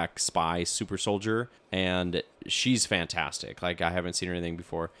this black spy super soldier, and she's fantastic. Like I haven't seen her anything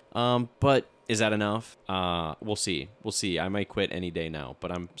before. But is that enough? We'll see. We'll see. I might quit any day now,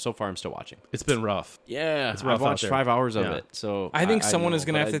 but I'm still still watching. It's been rough. Yeah, It's rough I've out watched there. 5 hours of Yeah. it. So I think someone know, is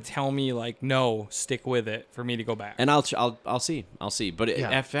going to but have to tell me, like, no, stick with it for me to go back. And I'll see. But Yeah.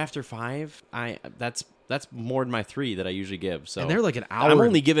 after 5, that's more than my 3 that I usually give. So And they're like an hour. I'm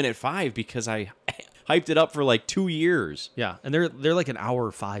only giving it 5 because I hyped it up for like 2 years. Yeah, and they're like an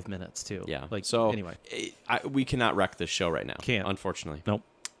hour 5 minutes too. Yeah. Like so anyway. we cannot wreck this show right now. Can't. Unfortunately. Nope.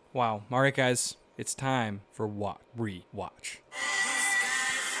 Wow. All right, guys, it's time for what rewatch.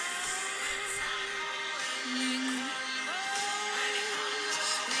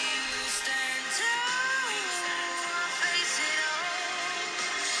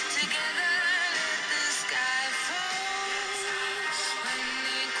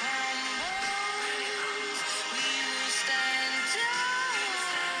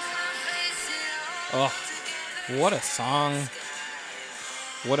 Oh, what a song.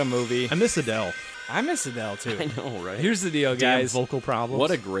 What a movie. I miss Adele. I miss Adele, too. I know, right? Here's the deal, Damn guys. vocal problems. What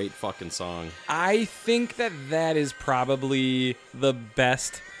a great fucking song. I think that is probably the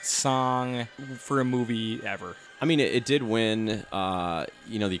best song for a movie ever. I mean, it did win, the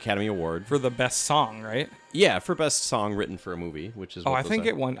Academy Award. For the best song, right? Yeah, for best song written for a movie, which is Oh, what I those think are.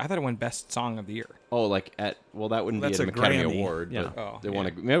 it won. I thought it won Best Song of the Year. Oh, like that wouldn't That's be an a Academy Grammy, Award, yeah. but Oh, they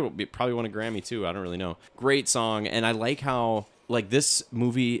won maybe probably won a Grammy too. I don't really know. Great song, and I like how like this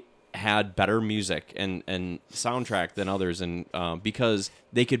movie had better music and soundtrack than others, and because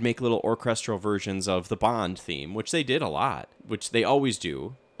they could make little orchestral versions of the Bond theme, which they did a lot, which they always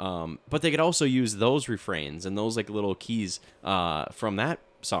do. But they could also use those refrains and those like little keys from that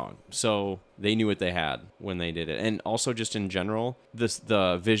song, so they knew what they had when they did it. And also just in general, the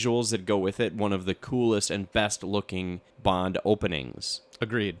visuals that go with it, one of the coolest and best looking Bond openings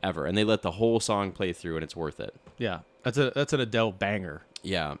Agreed. ever, and they let the whole song play through, and it's worth it. Yeah, that's an Adele banger.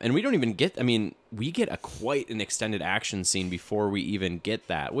 Yeah, and we don't even get, I mean, we get quite an extended action scene before we even get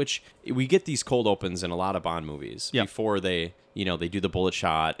that, which we get these cold opens in a lot of Bond movies before they do the bullet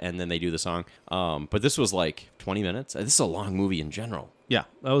shot and then they do the song. But this was like 20 minutes. This is a long movie in general. Yeah,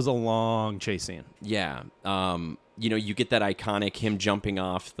 that was a long chase scene. Yeah. You get that iconic him jumping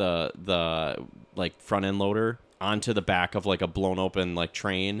off the like front end loader onto the back of like a blown open like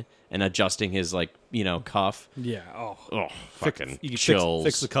train and adjusting his like, cuff. Yeah. Oh, fucking You can chills.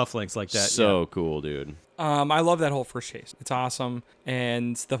 fix the cufflinks like that. So cool, dude. I love that whole first chase. It's awesome.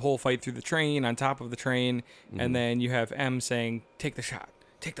 And the whole fight through the train, on top of the train. And then you have M saying, take the shot.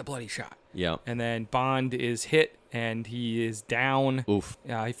 Take the bloody shot. Yeah. And then Bond is hit and he is down. Oof.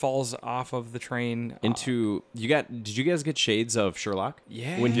 He falls off of the train. Did you guys get shades of Sherlock?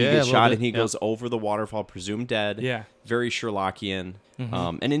 Yeah. When he Yeah, a gets little shot bit, and he yeah. goes over the waterfall, presumed dead. Yeah. Very Sherlockian.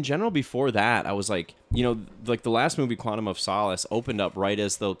 And in general, before that, I was like, like the last movie, Quantum of Solace, opened up right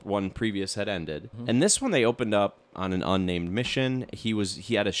as the one previous had ended. And this one, they opened up on an unnamed mission. He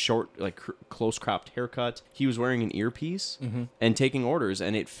had a short, like close cropped haircut. He was wearing an earpiece and taking orders.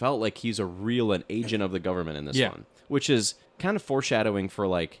 And it felt like he's an agent of the government in this one, which is kind of foreshadowing for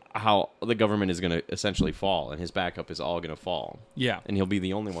like how the government is going to essentially fall and his backup is all going to fall. Yeah. And he'll be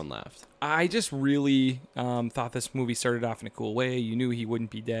the only one left. I just really thought this movie started off in a cool way. You knew he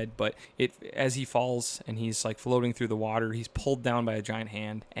wouldn't be dead, but as he falls and he's like floating through the water, he's pulled down by a giant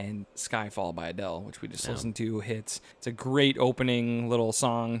hand, and Skyfall by Adele, which we just listened to, hits. It's a great opening little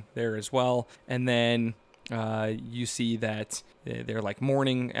song there as well. And then you see that they're like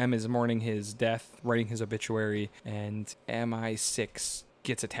mourning. M is mourning his death, writing his obituary, and MI6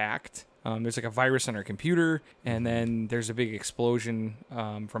 gets attacked. There's like a virus on her computer, and then there's a big explosion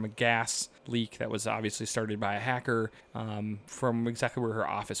from a gas leak that was obviously started by a hacker from exactly where her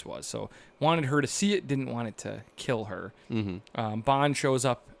office was. So wanted her to see it, didn't want it to kill her. Bond shows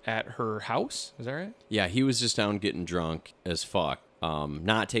up at her house. Is that right? Yeah, he was just down getting drunk as fuck.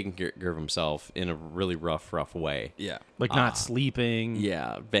 Not taking care of himself in a really rough way. Yeah. Like not sleeping.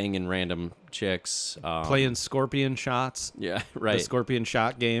 Yeah, banging random chicks. Playing scorpion shots. Yeah, The right. scorpion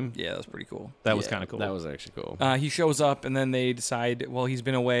shot game. Yeah, that was pretty cool. That was Yeah, kind of cool. That was actually cool. He shows up, and then they decide, well, he's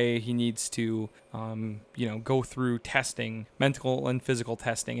been away. He needs to, go through testing, mental and physical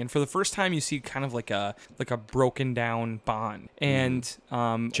testing. And for the first time, you see kind of like a broken down Bond, and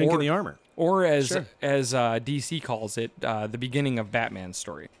Chink in the armor. or as Sure. as DC calls it, the beginning of Batman's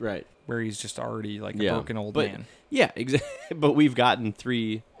story, Right. where he's just already like a Yeah. broken old But- man. Yeah, exactly. But we've gotten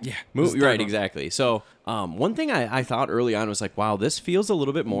 3 Yeah, movies. this is Right, third one. exactly. So one thing I thought early on was like, wow, this feels a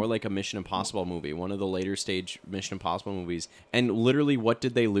little bit more like a Mission Impossible movie, one of the later stage Mission Impossible movies. And literally, what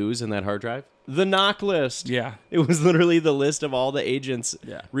did they lose in that hard drive? The knock list. Yeah. It was literally the list of all the agents'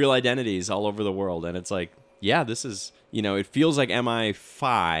 Yeah. real identities all over the world. And it's like, yeah, this is, it feels like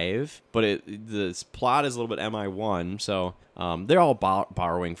MI5, but this plot is a little bit MI1. So they're all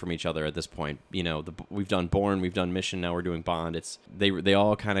borrowing from each other at this point. We've done Bourne, we've done Mission, now we're doing Bond. It's they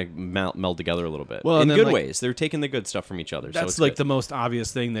all kind of meld together a little bit. Well, in and then, good like, ways. They're taking the good stuff from each other. So That's it's like good. the most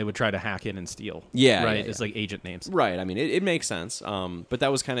obvious thing they would try to hack in and steal. Yeah, Right? yeah, It's yeah. like agent names. Right. I mean, it makes sense. But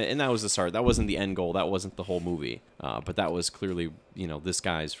that was and that was the start. That wasn't the end goal. That wasn't the whole movie. But that was clearly, this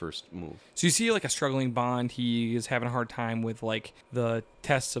guy's first move. So you see like a struggling Bond. He is having a hard time with like the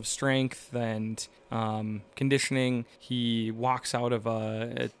tests of strength and conditioning. He walks out of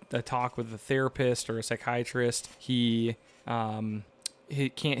a talk with a therapist or a psychiatrist. He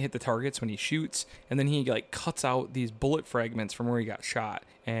can't hit the targets when he shoots, and then he like cuts out these bullet fragments from where he got shot,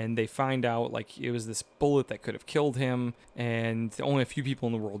 and they find out like it was this bullet that could have killed him, and only a few people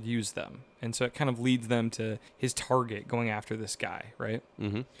in the world use them. And so it kind of leads them to his target going after this guy, right?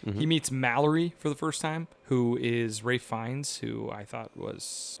 He meets Mallory for the first time, who is Ralph Fiennes, who I thought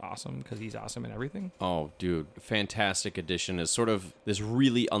was awesome because he's awesome in everything. Oh, dude, fantastic addition as sort of this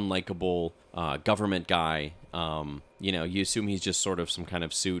really unlikable government guy. You assume he's just sort of some kind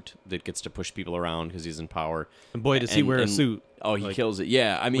of suit that gets to push people around because he's in power. And boy, does he wear a suit. Oh, he Like, kills it.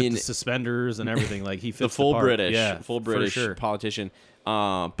 Yeah, I with mean, the suspenders and everything. Like he fits the full part. British, yeah, full for British sure. politician.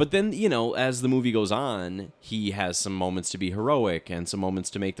 But then, as the movie goes on, he has some moments to be heroic and some moments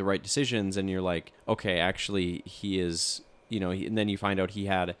to make the right decisions. And you're like, okay, actually, he is, and then you find out he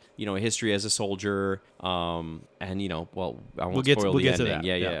had, a history as a soldier. And, well, I won't spoil the get to ending.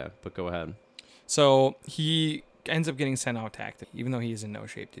 that. Yeah. But go ahead. So he ends up getting sent out tactic, even though he is in no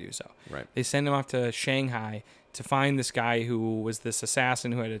shape to do so. Right. They send him off to Shanghai to find this guy who was this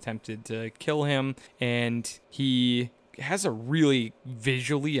assassin who had attempted to kill him, and he has a really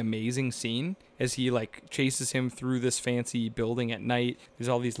visually amazing scene as he like chases him through this fancy building at night. There's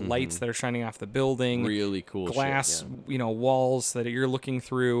all these lights that are shining off the building, Really cool glass, shit, yeah. walls that you're looking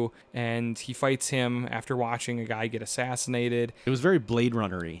through, and he fights him after watching a guy get assassinated. It was very Blade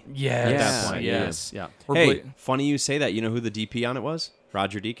Runner-y Yes, at that point. yes. Yeah. Or Hey, funny you say that. You know who the DP on it was?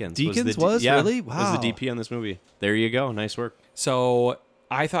 Roger Deakins. Deakins the was? Really? Was Wow. the DP on this movie. There you go. Nice work. So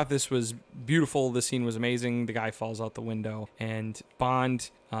I thought this was beautiful. The scene was amazing. The guy falls out the window, and Bond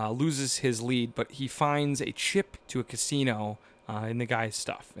loses his lead, but he finds a chip to a casino in the guy's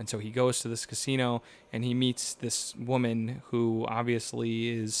stuff. And so he goes to this casino, and he meets this woman who obviously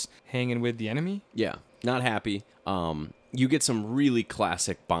is hanging with the enemy. Yeah, not happy. You get some really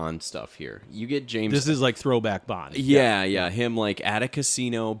classic Bond stuff here. You get James. This is like throwback Bond. Yeah. Him like at a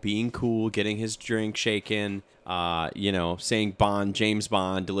casino, being cool, getting his drink shaken. Saying Bond, James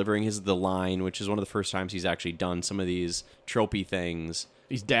Bond, delivering the line, which is one of the first times he's actually done some of these tropey things.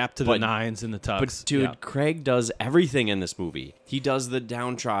 He's dapped to the nines in the tux. But dude, Craig does everything in this movie. He does the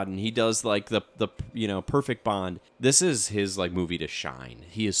downtrodden. He does like the perfect Bond. This is his like movie to shine.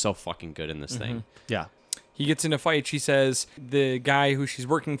 He is so fucking good in this thing. Yeah. He gets in a fight. She says the guy who she's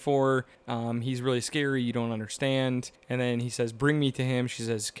working for, he's really scary. You don't understand. And then he says, bring me to him. She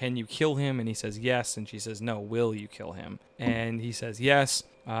says, can you kill him? And he says, yes. And she says, no, will you kill him? And he says, yes.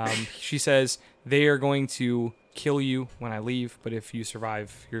 She says, they are going to kill you when I leave, but if you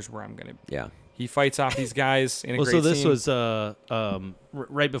survive, here's where I'm going to be. Yeah. He fights off these guys in a Well, great so this scene. was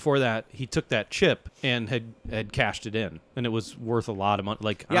right before that. He took that chip and had cashed it in, and it was worth a lot of money.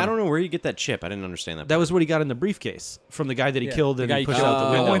 Like, Yeah, I don't know where you get that chip. I didn't understand that. That was what he got in the briefcase from the guy that he killed The and guy he pushed killed. out the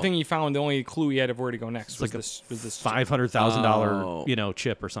The window. only thing he found, the only clue he had of where to go next was like this $500,000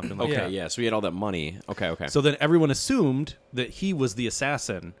 chip or something like Okay, that. yeah. So he had all that money. Okay. So then everyone assumed that he was the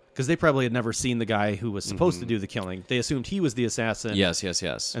assassin because they probably had never seen the guy who was supposed to do the killing. They assumed he was the assassin. Yes.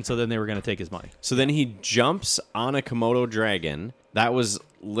 And so then they were going to take his money. So then he jumps on a Komodo dragon. That was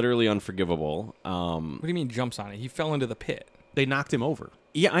literally unforgivable. What do you mean jumps on it? He fell into the pit. They knocked him over.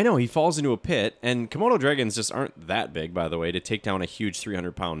 Yeah, I know. He falls into a pit, and Komodo dragons just aren't that big, by the way, to take down a huge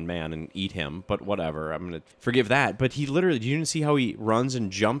 300-pound man and eat him. But whatever, I'm going to forgive that. But he literally, you didn't see how he runs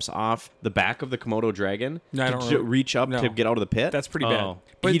and jumps off the back of the Komodo dragon No, I to don't remember. reach up No. to get out of the pit? That's pretty Oh. bad.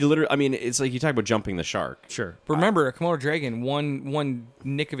 But He literally, I mean, it's like you talk about jumping the shark. Sure. remember, a Komodo dragon, one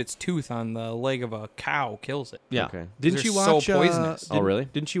nick of its tooth on the leg of a cow kills it. Yeah. Okay. Didn't They're you so watch? poisonous. Oh, really?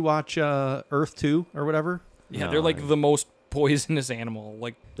 Didn't you watch Earth 2 or whatever? Yeah, No. they're like the most poisonous animal.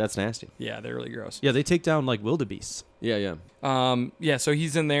 Like, That's nasty. yeah, they're really gross. Yeah, they take down like wildebeests. Yeah. Yeah, so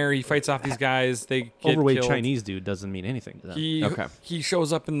he's in there. He fights off these guys. They get Overweight killed. Chinese dude doesn't mean anything to them. Okay. He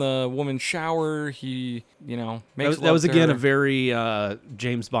shows up in the woman's shower. He, makes That was love to again her. a very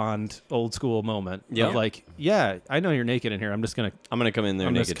James Bond old school moment. Yeah. Of like, yeah, I know you're naked in here. I'm just gonna. I'm going to come in there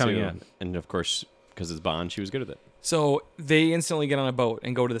I'm just naked, coming too. in. And, of course, because it's Bond, she was good at it. So they instantly get on a boat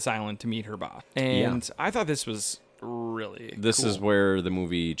and go to this island to meet her boss. And I thought this was really This cool. is where the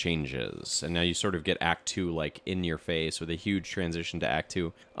movie changes, and now you sort of get Act 2 like in your face with a huge transition to Act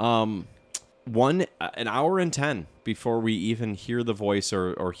 2. An hour and 10 before we even hear the voice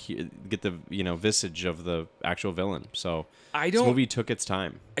or get the visage of the actual villain. So this movie took its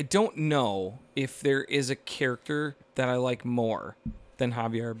time. I don't know if there is a character that I like more than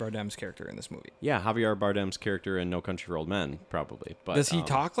Javier Bardem's character in this movie. Yeah, Javier Bardem's character in No Country for Old Men, probably. But Does he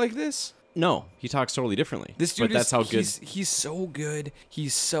talk like this? No, he talks totally differently. This dude but that's how good. he's so good.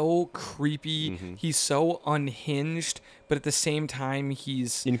 He's so creepy. He's so unhinged, but at the same time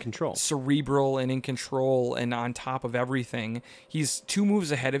he's In control. cerebral and in control and on top of everything. He's 2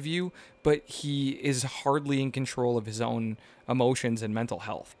 moves ahead of you, but he is hardly in control of his own emotions and mental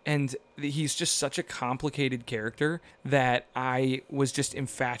health. And he's just such a complicated character that I was just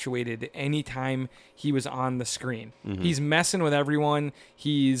infatuated anytime he was on the screen. He's messing with everyone.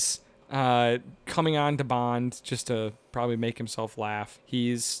 He's coming on to Bond just to probably make himself laugh.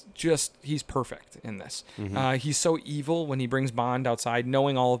 He's perfect in this. He's so evil when he brings Bond outside,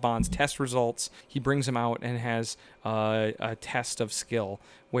 knowing all of Bond's test results. He brings him out and has a test of skill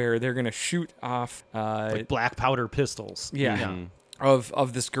where they're going to shoot off like black powder pistols.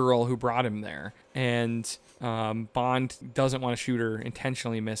 of this girl who brought him there. And Bond doesn't want to shoot her,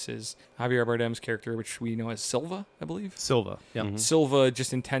 intentionally misses. Javier Bardem's character, which we know as Silva, I believe. Silva, yeah. Silva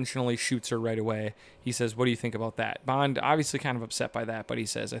just intentionally shoots her right away. He says, "What do you think about that?" Bond obviously kind of upset by that, but he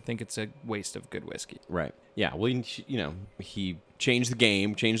says, "I think it's a waste of good whiskey." Right. Yeah. Well, he changed the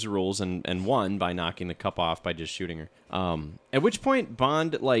game, changed the rules, and won by knocking the cup off by just shooting her. At which point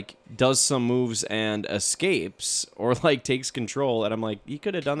Bond does some moves and escapes or takes control, and I'm like, he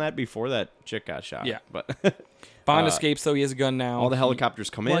could have done that before that chick got shot. Yeah. But Bond escapes, though. He has a gun now. all the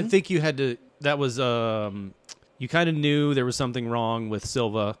helicopters come Well, in. I think you had to. That was you kind of knew there was something wrong with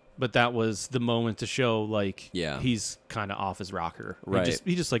Silva, but that was the moment to show he's kind of off his rocker. Right.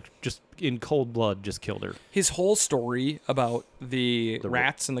 He just in cold blood just killed her. His whole story about the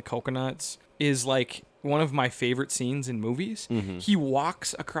rats and the coconuts is one of my favorite scenes in movies. He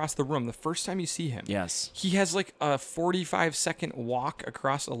walks across the room the first time you see him. Yes. He has a 45-second walk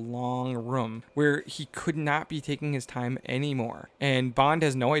across a long room where he could not be taking his time anymore. And Bond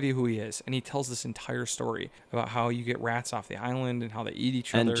has no idea who he is. And he tells this entire story about how you get rats off the island and how they eat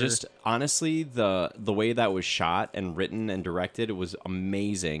each other. And just honestly, the way that was shot and written and directed, it was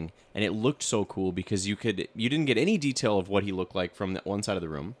amazing. And it looked so cool because you didn't get any detail of what he looked like from that one side of the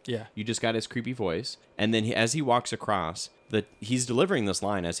room. Yeah. You just got his creepy voice. And then as he walks across, he's delivering this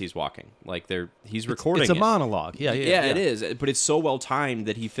line as he's walking. He's recording it. It's a monologue. Yeah, it is. But it's so well timed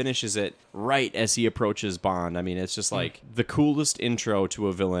that he finishes it right as he approaches Bond. I mean, it's just the coolest intro to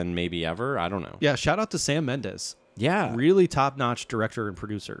a villain maybe ever. I don't know. Yeah, shout out to Sam Mendes. Yeah. Really top-notch director and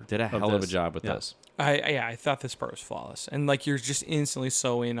producer. Did a hell of a job with this. I thought this part was flawless, and you're just instantly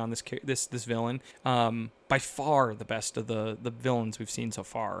so in on this villain. By far the best of the villains we've seen so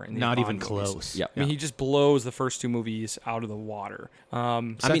far. In Not Bond even movies. close. Yeah. I mean, he just blows the first two movies out of the water. I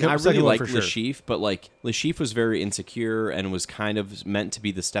really second one like for sure. Le Chiffre, but Le Chiffre was very insecure and was kind of meant to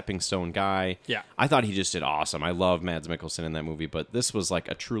be the stepping stone guy. Yeah. I thought he just did awesome. I love Mads Mikkelsen in that movie, but this was a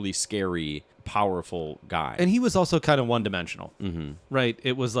truly scary, powerful guy. And he was also kind of one-dimensional, right?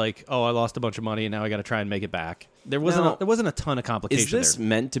 It was I lost a bunch of money and now I got to try and make it back. There wasn't a ton of complication. Is this there.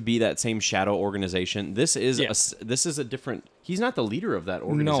 meant to be that same shadow organization? This is this is a different. He's not the leader of that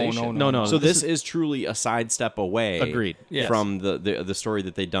organization. No. So this is truly a sidestep away. Agreed. Yes. From the story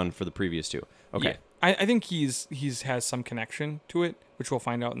that they'd done for the previous two. Okay. Yeah. I think he's has some connection to it, which we'll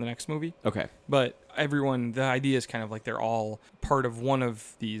find out in the next movie. Okay. But the idea is kind of they're all part of one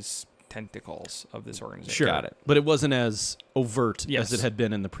of these tentacles of this organization. Sure. Got it. But it wasn't as overt Yes. as it had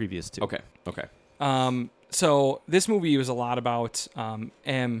been in the previous two. Okay. So this movie was a lot about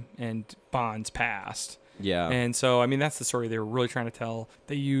M and Bond's past. Yeah. And so, I mean, that's the story they were really trying to tell.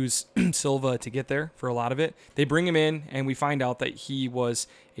 They use Silva to get there for a lot of it. They bring him in, and we find out that he was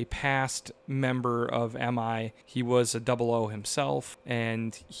a past member of MI. He was a 00 himself,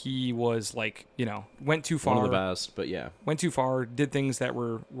 and he was went too far. One of the best, but yeah. Went too far, did things that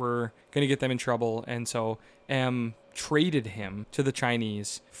were going to get them in trouble. And so M traded him to the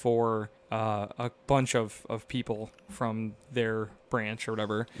Chinese for a bunch of people from their branch or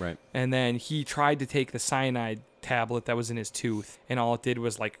whatever. Right. And then he tried to take the cyanide tablet that was in his tooth, and all it did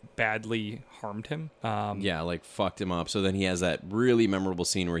was badly harmed him. Fucked him up. So then he has that really memorable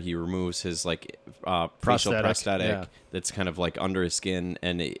scene where he removes his facial prosthetic that's kind of under his skin,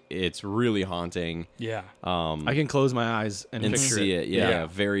 and it's really haunting. Yeah. I can close my eyes and picture see it. Yeah.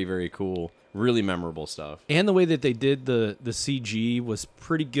 Very, very cool. Really memorable stuff. And the way that they did the CG was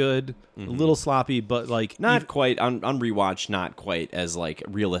pretty good. A little sloppy, but not quite on rewatch, not quite as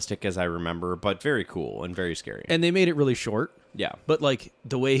realistic as I remember, but very cool and very scary. And they made it really short. Yeah. But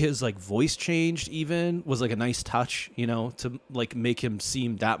the way his voice changed even was a nice touch, to make him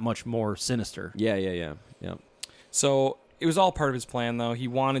seem that much more sinister. Yeah. So it was all part of his plan, though. He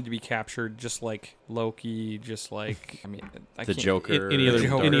wanted to be captured just like Loki, just like the Joker, any other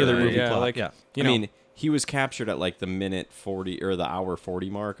movie plot. I mean, he was captured at the minute 40 or the hour 40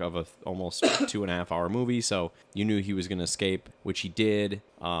 mark of a almost 2.5 hour movie. So you knew he was going to escape, which he did.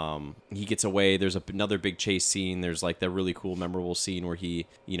 He gets away. There's another big chase scene. There's that really cool, memorable scene where he,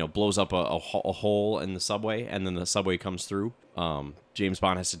 blows up a hole in the subway, and then the subway comes through. James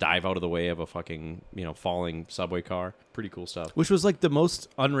Bond has to dive out of the way of a fucking, falling subway car. Pretty cool stuff. Which was the most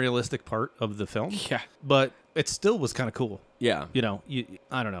unrealistic part of the film. Yeah. But it still was kind of cool. Yeah. You know,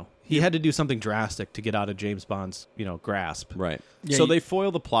 I don't know. He had to do something drastic to get out of James Bond's, grasp. Right. Yeah, So you- they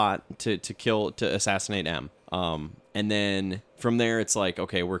foil the plot to assassinate M. And then from there, it's like,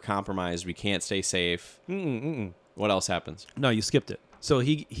 okay, we're compromised. We can't stay safe. What else happens? No, you skipped it. So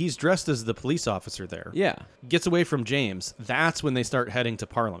he's dressed as the police officer there. Yeah. Gets away from James. That's when they start heading to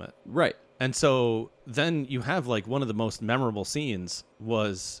Parliament. Right. And so then you have like one of the most memorable scenes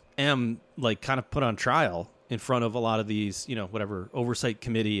was M like kind of put on trial in front of a lot of these, whatever oversight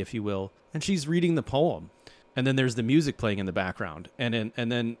committee, if you will. And she's reading the poem. And then there's the music playing in the background. And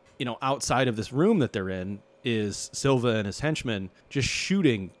then, outside of this room that they're in is Silva and his henchmen just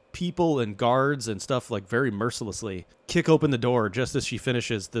shooting people and guards and stuff like very mercilessly. Kick open the door just as she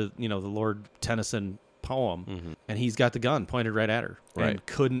finishes the Lord Tennyson poem, and he's got the gun pointed right at her, Right. and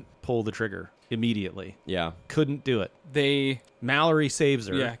couldn't pull the trigger immediately. Yeah. Couldn't do it. They Mallory saves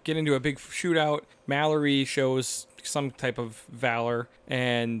her. get into a big shootout. Mallory shows some type of valor,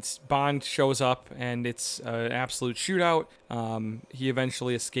 and Bond shows up, and it's an absolute shootout. He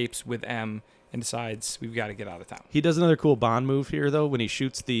eventually escapes with M and decides we've got to get out of town. He does another cool Bond move here, though, when he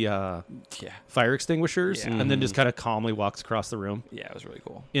shoots the Yeah, fire extinguishers Yeah. and then just kind of calmly walks across the room yeah, it was really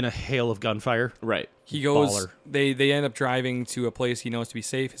cool. in a hail of gunfire. Right. He goes. Baller. They end up driving to a place he knows to be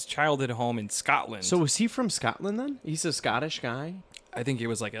safe. His childhood home in Scotland. So was he from Scotland then? He's a Scottish guy? I think it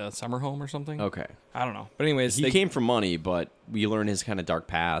was like a summer home or something. Okay. I don't know. But anyways, He came from money, but we learn his kind of dark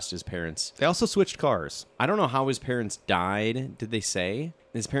past. His parents. They also switched cars. I don't know how his parents died. Did they say?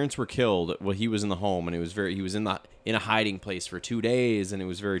 His parents were killed while he was in the home, and he was in a hiding place for 2 days, and it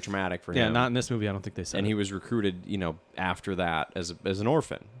was very traumatic for him. Yeah, not in this movie. I don't think they said. And it. he was recruited, after that as an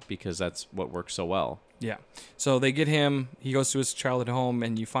orphan because that's what works so well. Yeah. So they get him. He goes to his childhood home,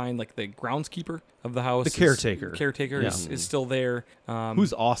 and you find like the groundskeeper of the house. The caretaker. Caretaker Yeah. is still there.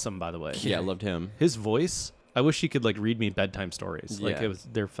 Who's awesome, by the way. Yeah, I loved him. His voice. I wish he could like read me bedtime stories. Like Yeah.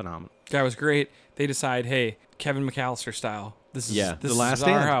 they're phenomenal. Guy was great. They decide, hey, Kevin McAllister style. This is Yeah. this The Last is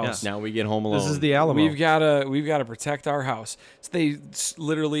our Stand, house. Now we get home alone. This is the Alamo. We've gotta protect our house. So they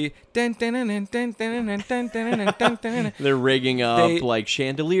literally They're rigging up They- like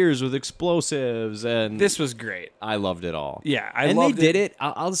chandeliers with explosives, and This was great. I loved it all. Yeah, and loved they did it.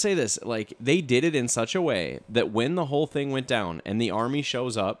 I'll say this: like they did it in such a way that when the whole thing went down and the army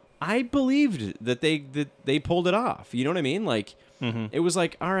shows up, I believed that they pulled it off. You know what I mean? Like it was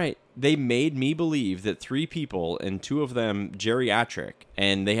like, all right, they made me believe that 3 people and 2 of them geriatric,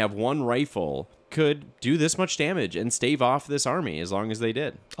 and they have 1 rifle, could do this much damage and stave off this army as long as they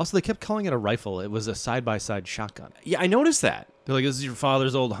did. Also, they kept calling it a rifle. It was a side-by-side shotgun. Yeah, I noticed that. They're like, "This is your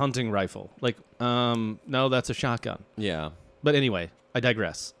father's old hunting rifle." Like, no, that's a shotgun. Yeah. But anyway, I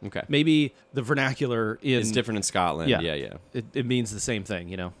digress. Okay. Maybe the vernacular It's different in Scotland. Yeah. Yeah. It means the same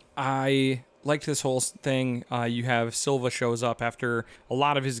thing, I liked this whole thing. You have Silva shows up after a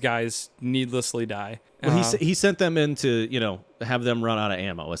lot of his guys needlessly die. Well, he sent them in to, have them run out of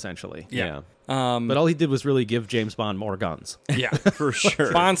ammo, essentially. Yeah. But all he did was really give James Bond more guns. Yeah. For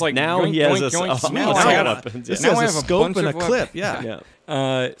sure. Bond's like, now yoink, he has yoink, yoink, a now now I I got got a- weapons. This Yeah. Now I has have a a scope bunch and a of clip. weapons. Yeah.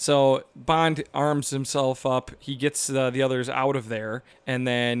 Yeah. So Bond arms himself up. He gets the others out of there, and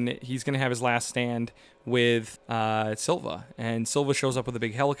then he's gonna have his last stand with Silva. And Silva shows up with a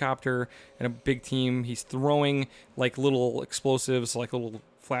big helicopter and a big team. He's throwing like little explosives, like little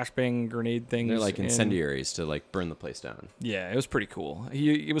flashbang grenade things. They're like and- incendiaries to like burn the place down. Yeah, it was pretty cool.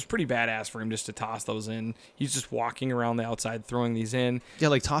 It was pretty badass for him just to toss those in. He's just walking around the outside throwing these in. Yeah,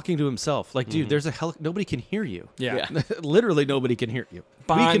 like talking to himself. Like, dude, there's nobody can hear you. Yeah. Literally nobody can hear you. We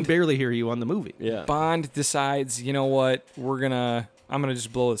Bond- can barely hear you on the movie. Yeah. Bond decides, you know what, I'm gonna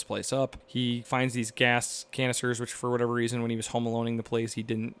just blow this place up. He finds these gas canisters, which for whatever reason, when he was home aloneing the place, he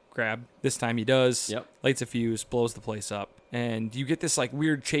didn't grab. This time he does. Yep. Lights a fuse, blows the place up, and you get this like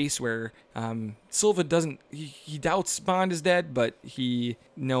weird chase where Silva doesn't. He doubts Bond is dead, but he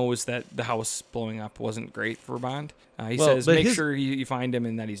knows that the house blowing up wasn't great for Bond. He Well, says, but make his- sure you find him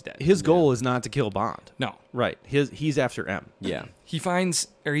and that he's dead. His goal is not to kill Bond. No. Right. He's after M. Yeah. He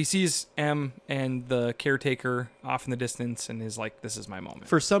sees M and the caretaker off in the distance and is like, this is my moment.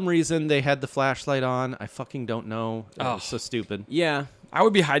 For some reason, they had the flashlight on. I fucking don't know. That was so stupid. Yeah. I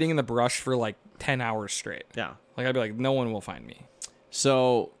would be hiding in the brush for like 10 hours straight. Yeah. Like, I'd be like, no one will find me.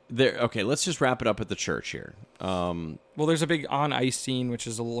 So there. Okay, let's just wrap it up at the church here. Well, there's a big on ice scene, which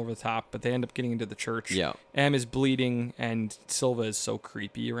is a little over the top, but they end up getting into the church. Yeah. M is bleeding, and Silva is so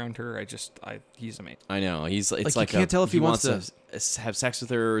creepy around her. He's amazing. I know. It's like you can't tell if he wants to have sex with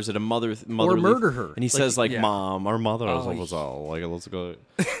her, or is it a mother or murder her? And he says like, yeah. "Mom, our mother Oh, was all like, let's go."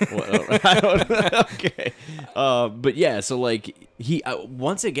 I don't know. Okay, but yeah. So like he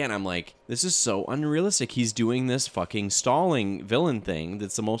once again, I'm like, this is so unrealistic. He's doing this fucking stalling villain thing.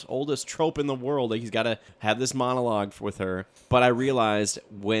 That's the most oldest trope in the world. Like he's got to have this monologue with her. But I realized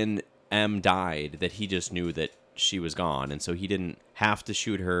when M died that he just knew that she was gone, and so he didn't have to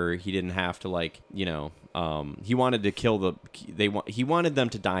shoot her. He didn't have to he wanted to kill he wanted them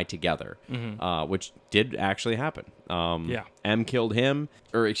to die together, which did actually happen. Yeah. M killed him,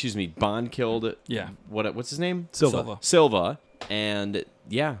 or excuse me, Bond killed what's his name? Silva. And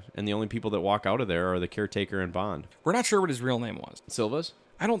the only people that walk out of there are the caretaker and Bond. We're not sure what his real name was. Silva's?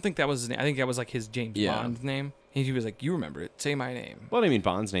 I don't think that was his name. I think that was like his James Yeah. Bond name. And he was like, "You remember it? Say my name." Well, I mean,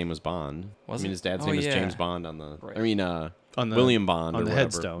 Bond's name was Bond. Was I mean, it? his dad's Oh, name was yeah. James Bond on the. Right. I mean, On the- William Bond on or the whatever.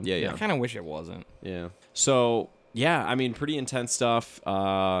 headstone. Yeah. I kind of wish it wasn't. Yeah. So yeah, I mean, pretty intense stuff.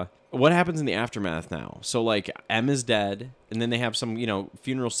 What happens in the aftermath now? So like, M is dead, and then they have some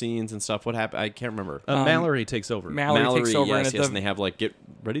funeral scenes and stuff. What happened? I can't remember. Mallory takes over. Mallory takes over, yes, and and they have like, get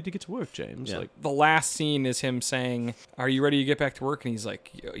ready to get to work, James. Yeah. Like, the last scene is him saying, "Are you ready to get back to work?" And he's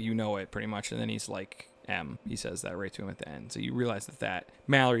like, "You know it," pretty much. And then he's like, M. He says that right to him at the end. So you realize that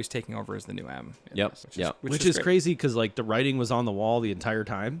Mallory's taking over as the new M. in Yep, this, yep. Which is great. crazy because like the writing was on the wall the entire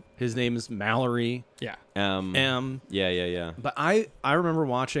time. His name is Mallory Yeah. M. Yeah. But I remember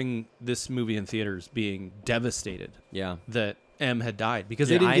watching this movie in theaters being devastated Yeah. that M had died because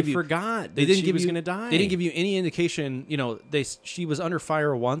Yeah, they didn't I give you forgot they that didn't she give was you gonna die. They didn't give you any indication. She was under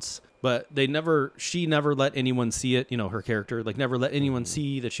fire once, but she never let anyone see it. Her character never let anyone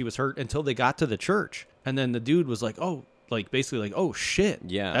see that she was hurt until they got to the church, and then the dude was like, "Oh." Basically like, oh shit,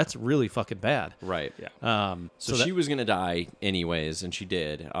 Yeah. that's really fucking bad. Right. Yeah. So that- she was gonna die anyways, and she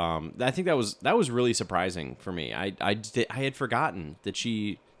did. I think that was really surprising for me. I had forgotten that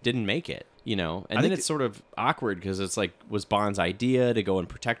she didn't make it. And then think it's sort of awkward because it's like, was Bond's idea to go and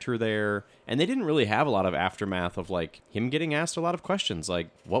protect her there, and they didn't really have a lot of aftermath of like him getting asked a lot of questions like,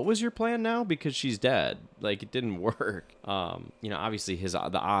 what was your plan now, because she's dead? Like, it didn't work. Obviously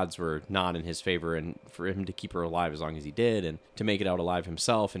the odds were not in his favor, and for him to keep her alive as long as he did, and to make it out alive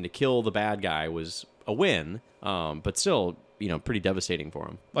himself, and to kill the bad guy was a win. But still, pretty devastating for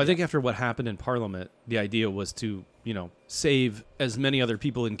him. Well, I think after what happened in Parliament, the idea was to, save as many other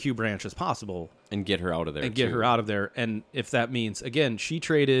people in Q Branch as possible And get her out of there. and get her out of there. And if that means, again, she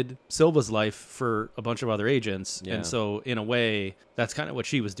traded Silva's life for a bunch of other agents. Yeah. And so, in a way, that's kind of what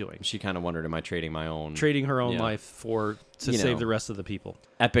she was doing. She kind of wondered, am I trading my own? Trading her own Yeah. life to save the rest of the people.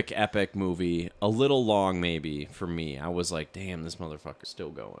 Epic movie. A little long, maybe, for me. I was like, damn, this motherfucker's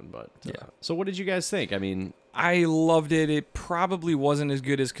still going. But Yeah. So what did you guys think? I mean, I loved it. It probably wasn't as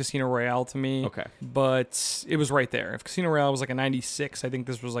good as Casino Royale to me. Okay. But it was right there. If Casino Royale was like a 96, I think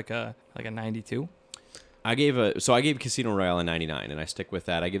this was like a 92. I gave Casino Royale a 99, and I stick with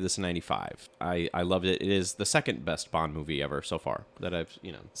that. I give this a 95. I loved it. It is the second best Bond movie ever so far that I've.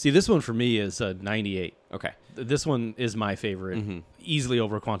 See, this one for me is a 98. Okay. This one is my favorite, easily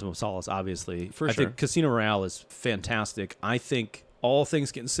over Quantum of Solace, obviously. For I sure. think Casino Royale is fantastic. I think, all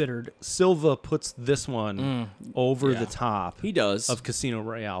things considered, Silva puts this one over the top He does. of Casino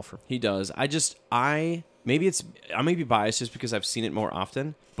Royale for me. He does. I may be biased just because I've seen it more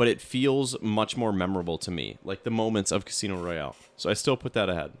often, but it feels much more memorable to me, like the moments of Casino Royale. So I still put that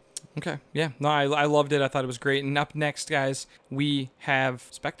ahead. Okay. Yeah. No, I loved it. I thought it was great. And up next, guys, we have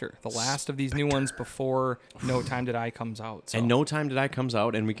Spectre, the last of these new ones before No Time to Die comes out. So. And No Time to Die comes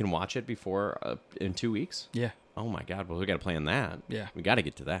out, and we can watch it before in 2 weeks. Yeah. Oh my God! Well, we got to plan that. Yeah. We got to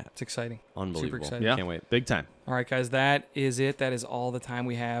get to that. It's exciting. Unbelievable. Super exciting. Yeah, Can't wait. big time. All right, guys, that is it. That is all the time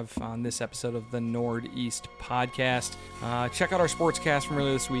we have on this episode of the Northeast Podcast. Check out our sportscast from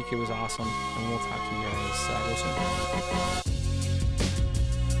earlier this week. It was awesome. And we'll talk to you guys real soon.